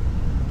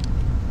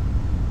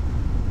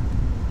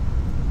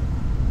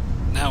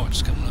 Now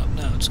it's coming up.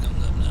 Now it's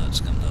coming up. Now it's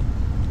coming up.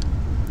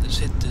 Let's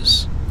hit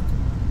this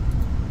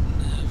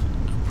nav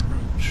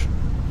approach.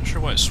 Not sure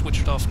why it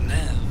switched off nav.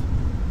 I don't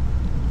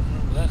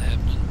remember that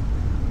happening.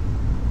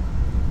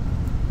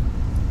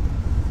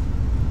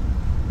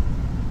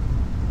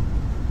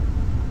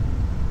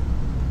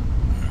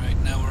 Alright,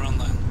 now we're on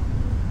the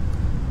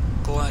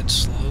glide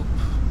slope.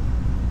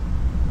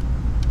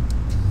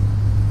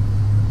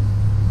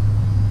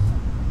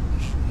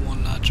 Just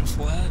 1 notch of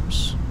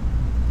flaps.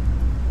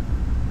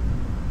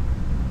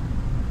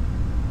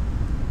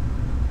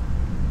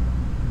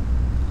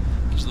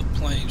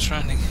 Plane's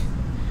trying to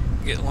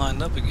get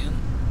lined up again.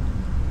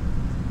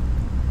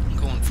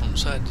 Going from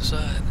side to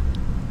side.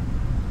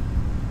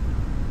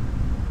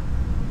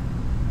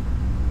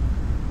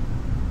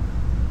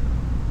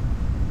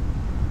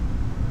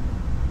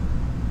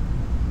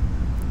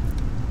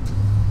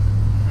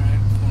 Alright,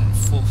 going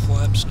full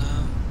flaps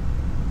now.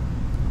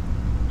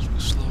 So we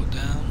slow it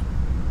down.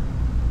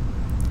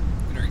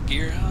 Get our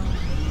gear out.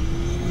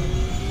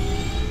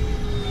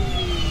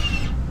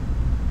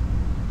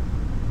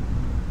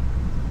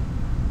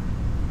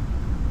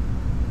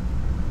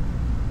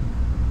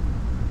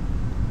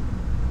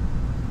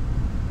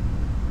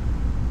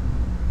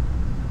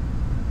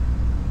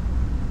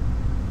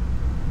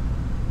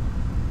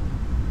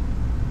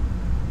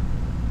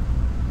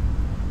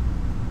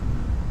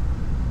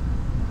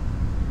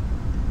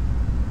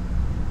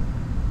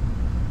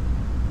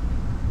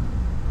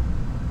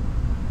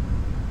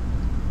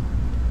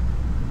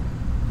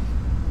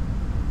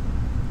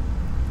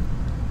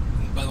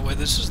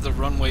 This is the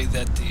runway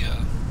that the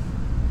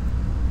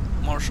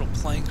Marshall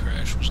plane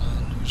crash was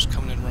on. He was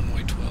coming in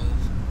runway 12.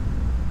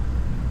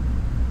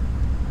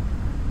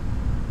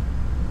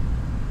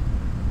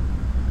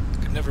 I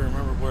could never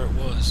remember where it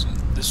was.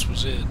 This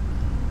was it.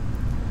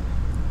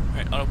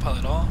 Alright,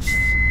 autopilot off.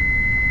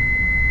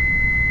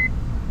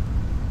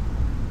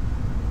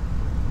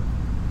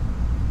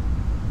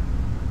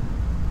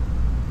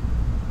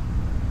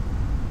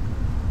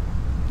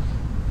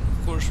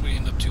 Of course, we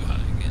end up too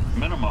high again.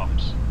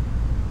 Minimums.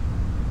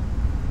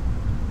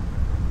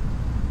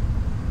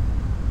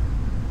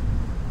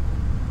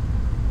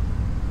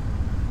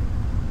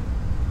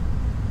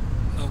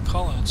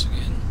 Callouts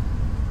again.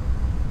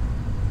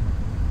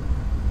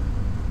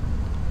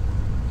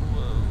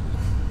 Whoa.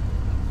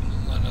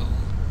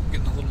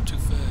 Getting a little too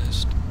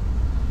fast.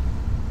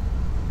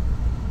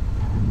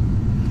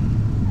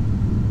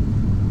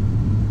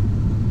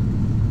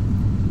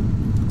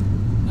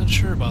 Not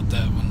sure about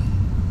that one.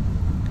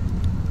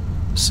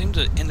 Seemed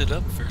to end it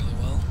up fairly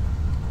well.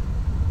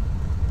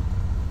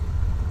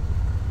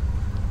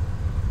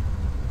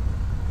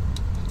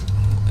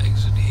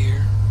 Exit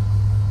here.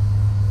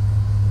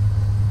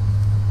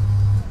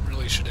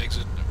 Should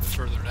exit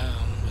further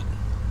down, but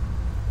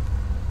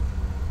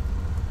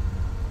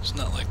it's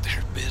not like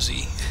they're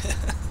busy. I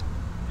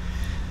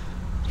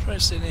was trying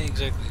to say they ain't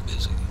exactly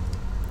busy.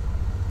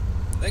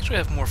 They actually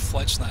have more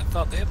flights than I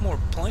thought. They have more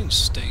planes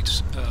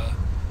stationed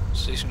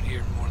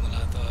here more than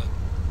I thought.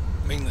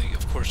 Mainly,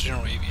 of course,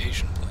 general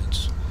aviation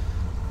planes.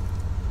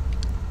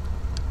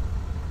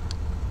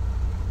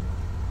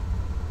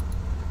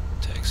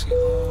 Taxi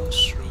on,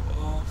 strobe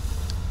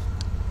off.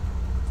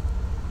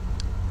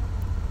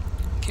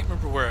 I can't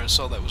remember where I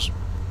saw that was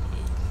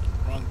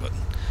wrong button.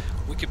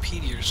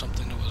 Wikipedia or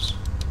something that was,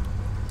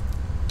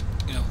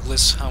 you know,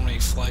 lists how many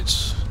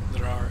flights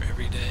there are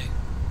every day.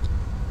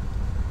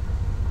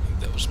 I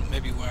think that was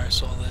maybe where I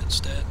saw that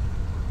stat.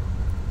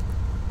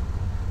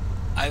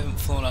 I haven't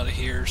flown out of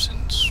here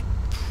since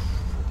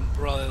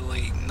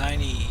probably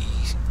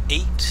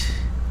 98,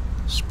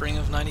 spring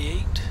of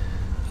 98,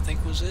 I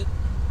think was it.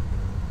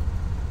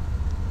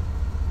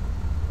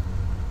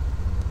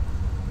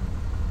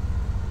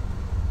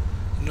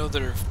 You know,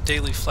 there are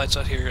daily flights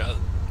out here. I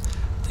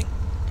think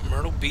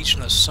Myrtle Beach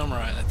in the summer,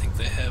 I think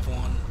they have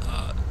one.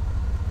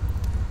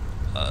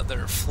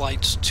 There are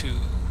flights to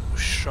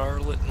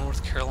Charlotte,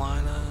 North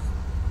Carolina.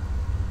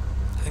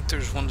 I think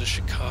there's one to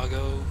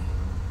Chicago.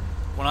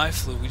 When I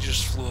flew, we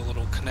just flew a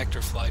little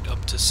connector flight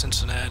up to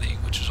Cincinnati,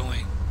 which is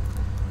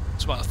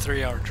it's about a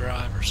 3-hour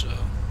drive or so,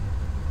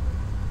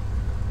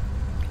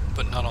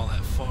 but not all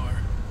that far.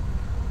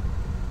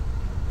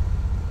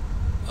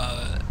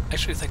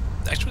 Actually,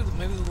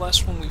 maybe the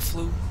last one we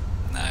flew,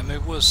 maybe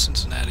it was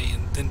Cincinnati,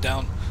 and then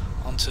down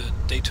onto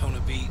Daytona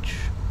Beach,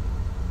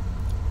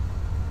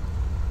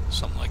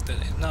 something like that.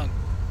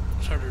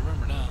 It's hard to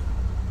remember now.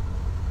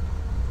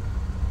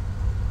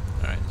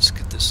 All right, let's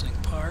get this thing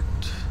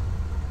parked.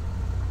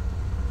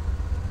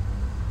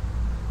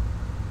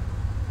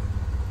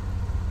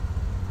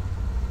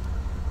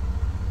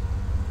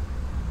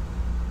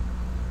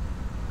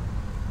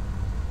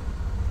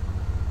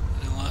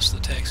 The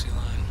taxi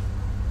line.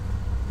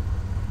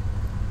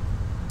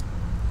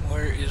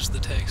 Where is the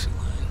taxi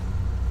line?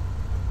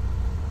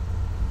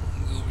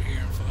 I'll go over here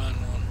and find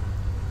one.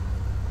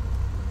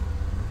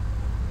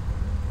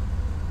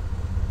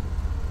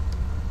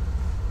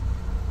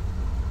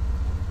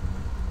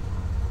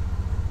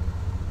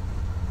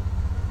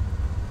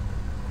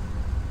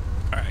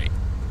 Alright,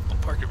 I'll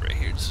park it right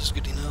here. This is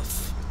good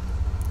enough.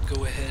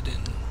 Go ahead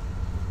and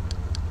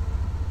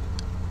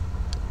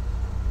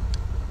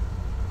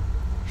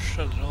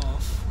shut it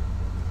off.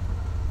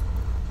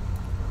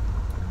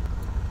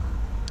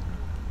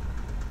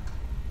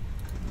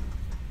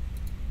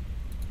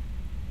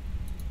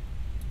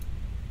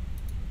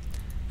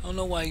 I don't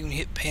know why you can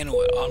hit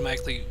panel, it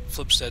automatically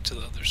flips that to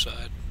the other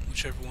side,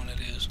 whichever one it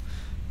is.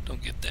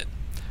 Don't get that.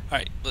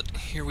 Alright, but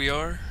here we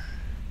are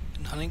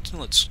in Huntington.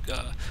 Let's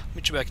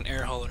meet you back in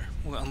Air Hauler.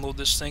 We'll unload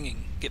this thing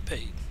and get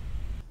paid.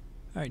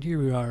 Alright, here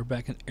we are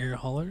back in Air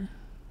Hauler.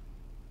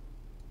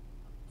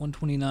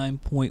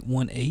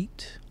 129.18.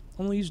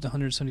 Only used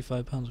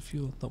 175 pounds of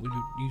fuel. Thought we'd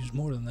use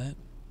more than that.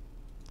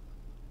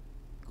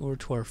 Go over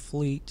to our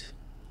fleet.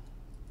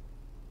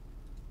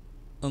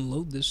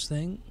 Unload this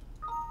thing.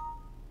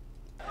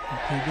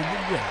 Okay, good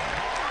to go.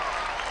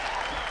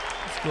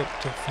 Let's go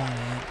up to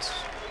finance.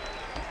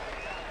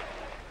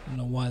 I don't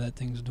know why that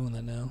thing's doing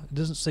that now. It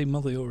doesn't say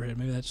monthly overhead.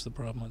 Maybe that's the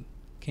problem.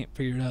 I can't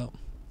figure it out.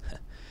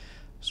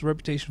 So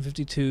reputation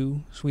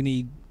 52. So we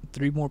need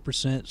 3% more,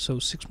 so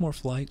 6 more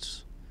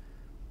flights.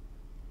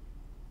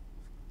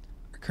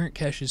 Current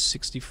cash is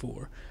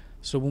 64.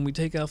 So when we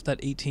take off that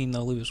 18,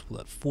 they'll leave us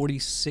with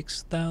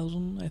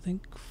 46,000, I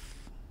think.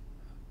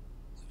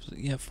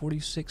 Yeah,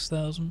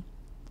 46,000.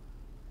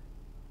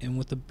 And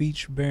with the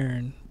Beach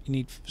Baron,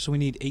 we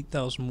need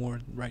 8,000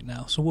 more right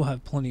now. So we'll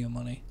have plenty of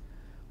money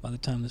by the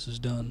time this is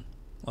done.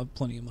 We'll have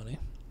plenty of money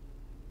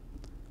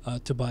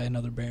to buy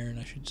another Baron,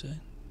 I should say.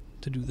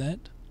 To do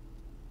that.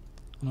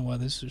 I don't know why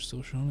this is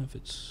still showing if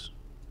it's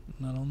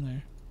not on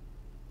there.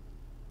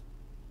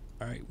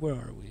 All right, where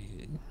are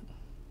we?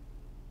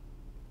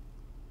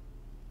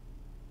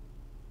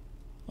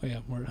 Oh yeah,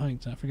 we're at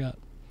Huntington, I forgot.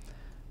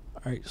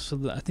 Alright,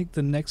 so I think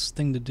the next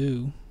thing to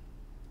do...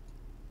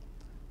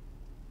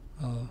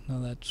 Oh,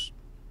 no, that's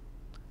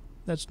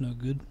no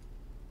good.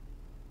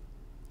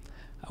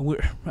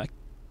 I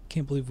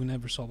can't believe we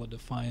never saw the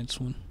Defiance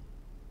one.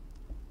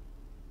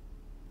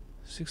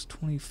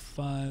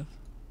 625.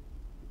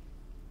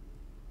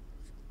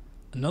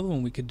 Another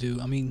one we could do,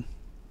 I mean...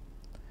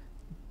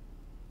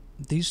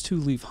 These two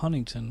leave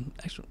Huntington.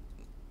 Actually,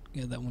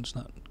 yeah, that one's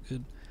not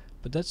good.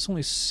 But that's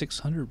only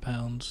 600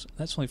 pounds.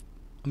 That's only,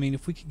 I mean,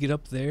 if we could get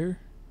up there,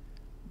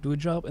 do a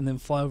job, and then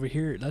fly over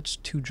here, that's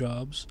 2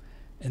 jobs.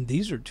 And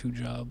these are 2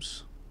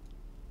 jobs.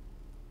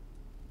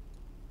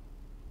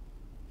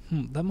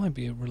 That might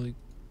be a really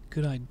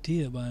good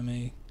idea by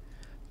me.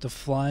 To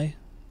fly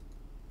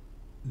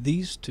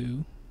these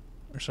 2,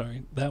 or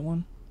sorry, that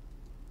one,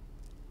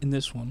 and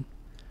this one.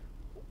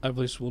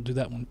 Obviously, we'll do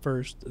that one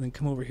first, and then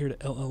come over here to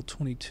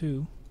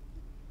LL22.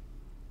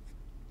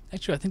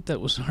 Actually, I think that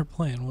was our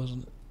plan,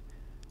 wasn't it?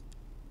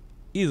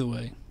 Either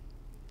way.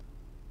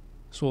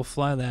 So we'll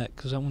fly that,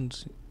 because that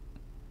one's...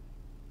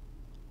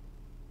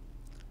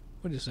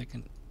 Wait a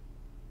second.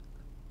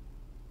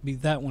 Be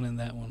that one and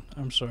that one.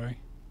 I'm sorry.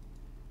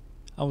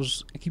 I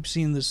keep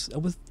seeing this. I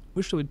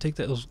wish I would take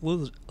that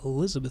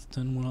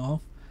Elizabethton one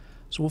off.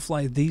 So we'll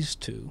fly these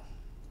 2.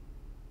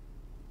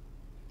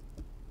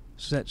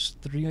 So that's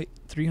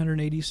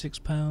 386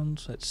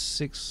 pounds. That's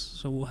 6.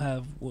 So we'll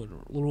have, what,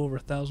 a little over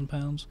 1,000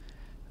 pounds.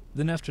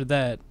 Then after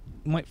that,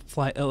 we might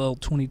fly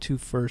LL22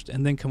 first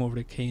and then come over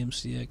to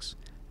KMCX.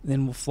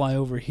 Then we'll fly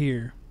over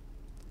here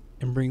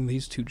and bring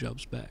these 2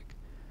 jobs back.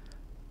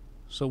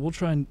 So we'll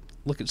try and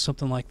look at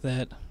something like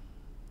that.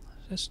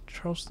 That's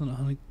Charleston,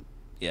 Huntington.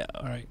 Yeah,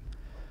 alright.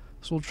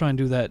 So we'll try and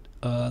do that.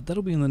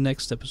 That'll be in the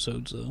next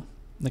episodes, though.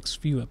 Next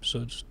few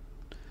episodes.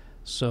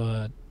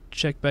 So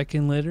check back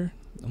in later,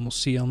 and we'll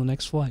see you on the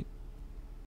next flight.